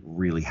really,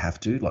 really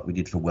have to, like we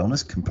did for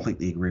wellness.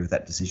 Completely agree with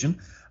that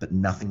decision, but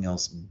nothing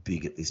else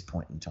big at this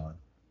point in time.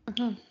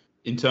 Mm-hmm.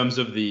 In terms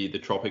of the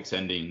tropics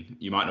ending,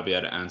 you might not be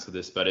able to answer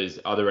this, but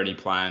are there any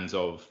plans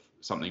of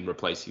something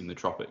replacing the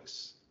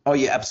tropics? Oh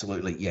yeah,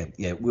 absolutely.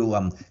 Yeah.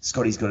 We'll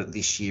Scotty's got it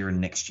this year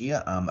and next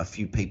year. A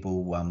few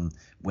people,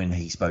 when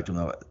he spoke to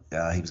him,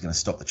 he was going to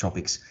stop the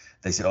tropics.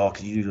 They said, "Oh,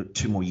 can you do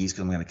 2 more years,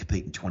 because I'm going to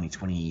compete in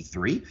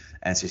 2023?"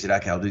 And so he said,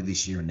 "Okay, I'll do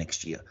this year and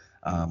next year."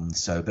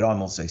 But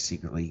I'm also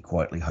secretly,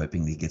 quietly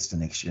hoping that he gets to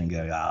next year and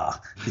go,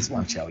 this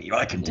one show year,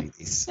 I can do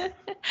this.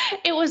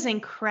 It was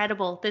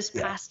incredible this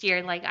past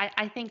year. Like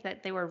I think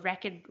that they were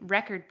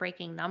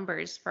record-breaking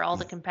numbers for all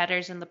the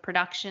competitors and the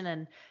production,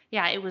 and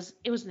it was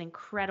an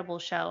incredible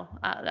show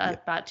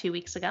about 2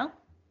 weeks ago.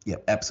 Yeah,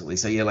 absolutely.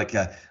 So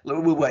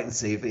we'll wait and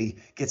see if he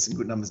gets some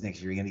good numbers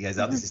next year. And he goes,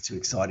 this is too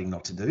exciting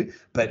not to do.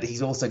 But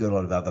he's also got a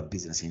lot of other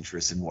business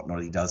interests and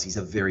whatnot he does. He's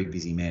a very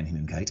busy man, him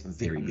and Kate,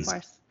 very busy. Of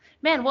course.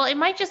 Man, well, it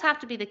might just have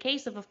to be the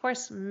case of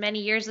course, many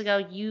years ago,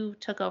 you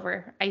took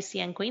over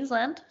ICN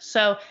Queensland.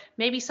 So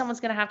maybe someone's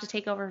going to have to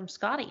take over from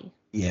Scotty.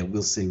 Yeah,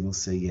 we'll see.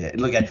 Yeah.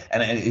 Look, and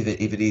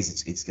if it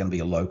is, it's going to be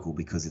a local,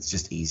 because it's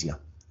just easier.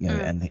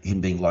 And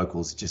him being local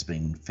has just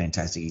been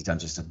fantastic. He's done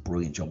just a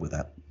brilliant job with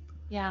that.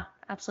 Yeah,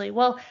 absolutely.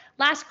 Well,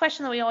 last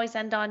question that we always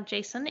end on,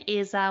 Jason,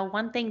 is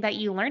one thing that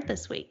you learned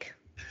this week.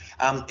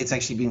 It's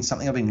actually been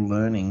something I've been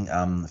learning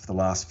for the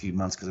last few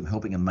months, because I'm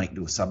helping a mate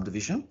do a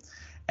subdivision.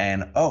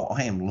 And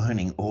I am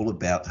learning all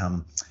about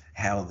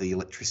how the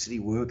electricity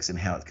works and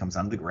how it comes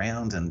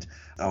underground, and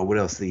what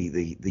else?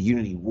 The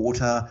Unity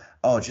water.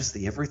 Just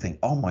the everything.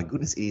 Oh my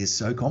goodness, it is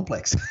so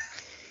complex.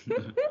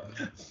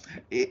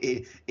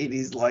 it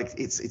is like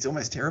it's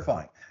almost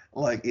terrifying.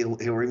 Like he'll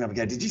ring me up and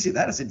go, "Did you see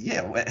that?" I said,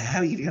 "Yeah." How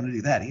are you going to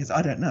do that? He goes,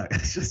 "I don't know."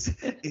 It's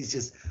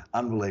just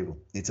unbelievable.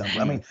 It's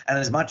unbelievable. I mean, and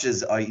as much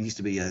as I used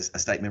to be a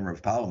state member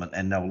of parliament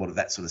and know a lot of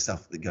that sort of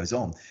stuff that goes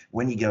on,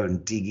 when you go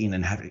and dig in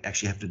and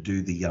actually have to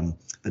do the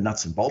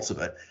nuts and bolts of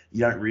it, you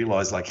don't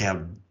realise like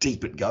how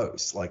deep it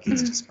goes. Like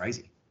it's just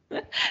crazy.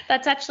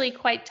 That's actually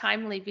quite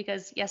timely,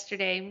 because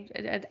yesterday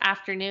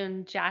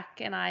afternoon, Jack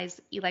and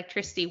I's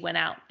electricity went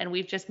out, and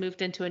we've just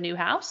moved into a new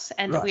house,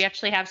 and we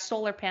actually have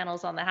solar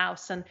panels on the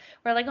house, and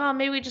we're like,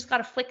 maybe we just got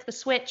to flick the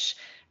switch.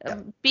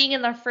 Being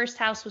in our first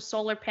house with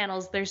solar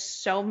panels, there's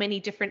so many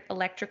different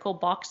electrical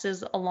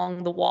boxes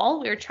along the wall.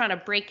 We were trying to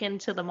break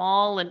into them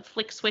all and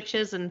flick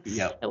switches, and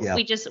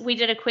we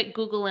did a quick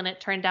Google, and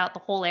it turned out the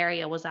whole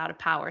area was out of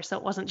power, so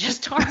it wasn't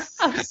just our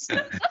house.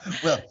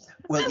 Well,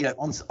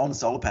 on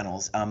solar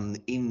panels,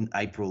 in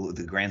April,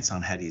 the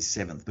grandson had his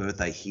 7th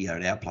birthday here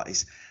at our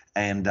place,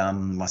 and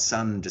my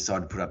son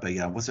decided to put up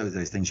what's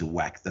those things you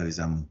whack, those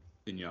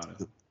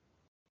pinata.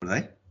 What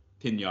are they?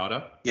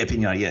 Pinata. Yeah,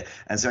 pinata. Yeah.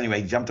 And so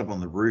anyway, he jumped up on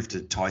the roof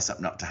to tie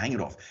something up to hang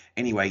it off.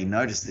 Anyway, he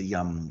noticed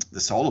the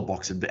solar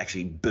box had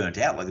actually burnt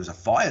out, like there was a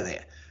fire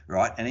there.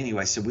 right? And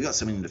anyway, so we got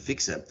something to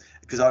fix it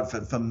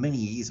because for many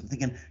years I'm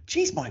thinking,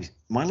 geez, my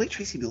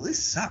electricity bill,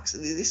 this sucks.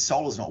 This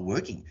solar's not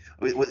working.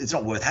 It's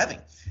not worth having.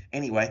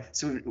 Anyway,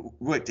 so we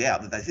worked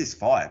out that this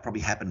fire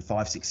probably happened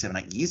 5, 6, 7,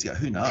 8 years ago.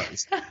 Who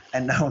knows?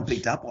 And no one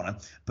picked up on it.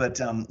 But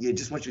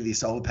just watch with your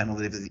solar panel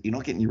that if you're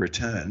not getting your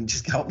return,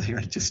 just go up there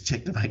and just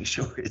check to make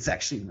sure it's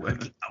actually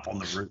working up on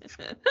the roof.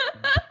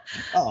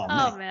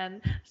 Oh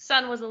man,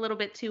 sun was a little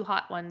bit too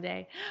hot one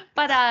day.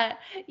 But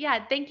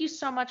yeah, thank you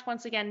so much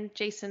once again,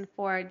 Jason,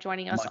 for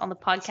joining us on the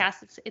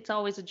podcast. It's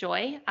always a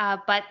joy.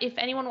 But if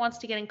anyone wants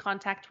to get in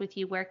contact with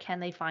you, where can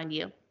they find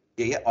you?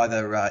 Yeah,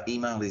 either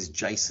email is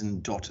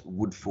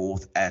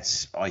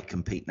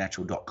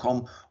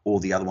jason.woodforth@icompetenatural.com, or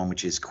the other one,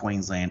 which is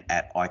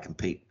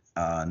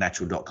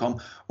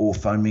queensland@icompetenatural.com, or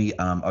phone me.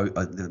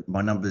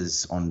 My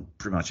number's on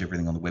pretty much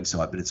everything on the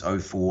website, but it's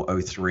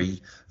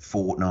 0403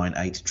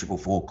 498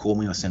 444. Call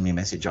me or send me a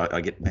message.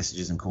 I get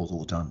messages and calls all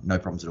the time. No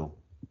problems at all.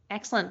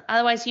 Excellent.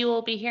 Otherwise, you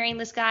will be hearing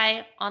this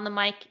guy on the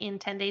mic in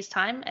 10 days'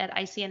 time at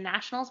ICN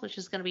Nationals, which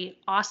is going to be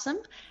awesome.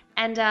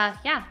 And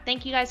yeah,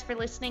 thank you guys for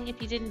listening. If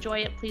you did enjoy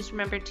it, please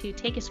remember to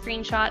take a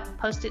screenshot,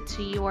 post it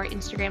to your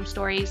Instagram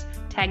stories,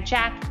 tag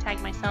Jack, tag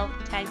myself,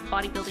 tag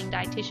Bodybuilding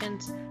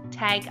Dietitians,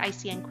 tag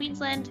ICN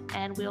Queensland,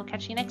 and we'll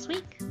catch you next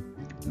week.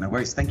 No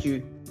worries. Thank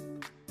you.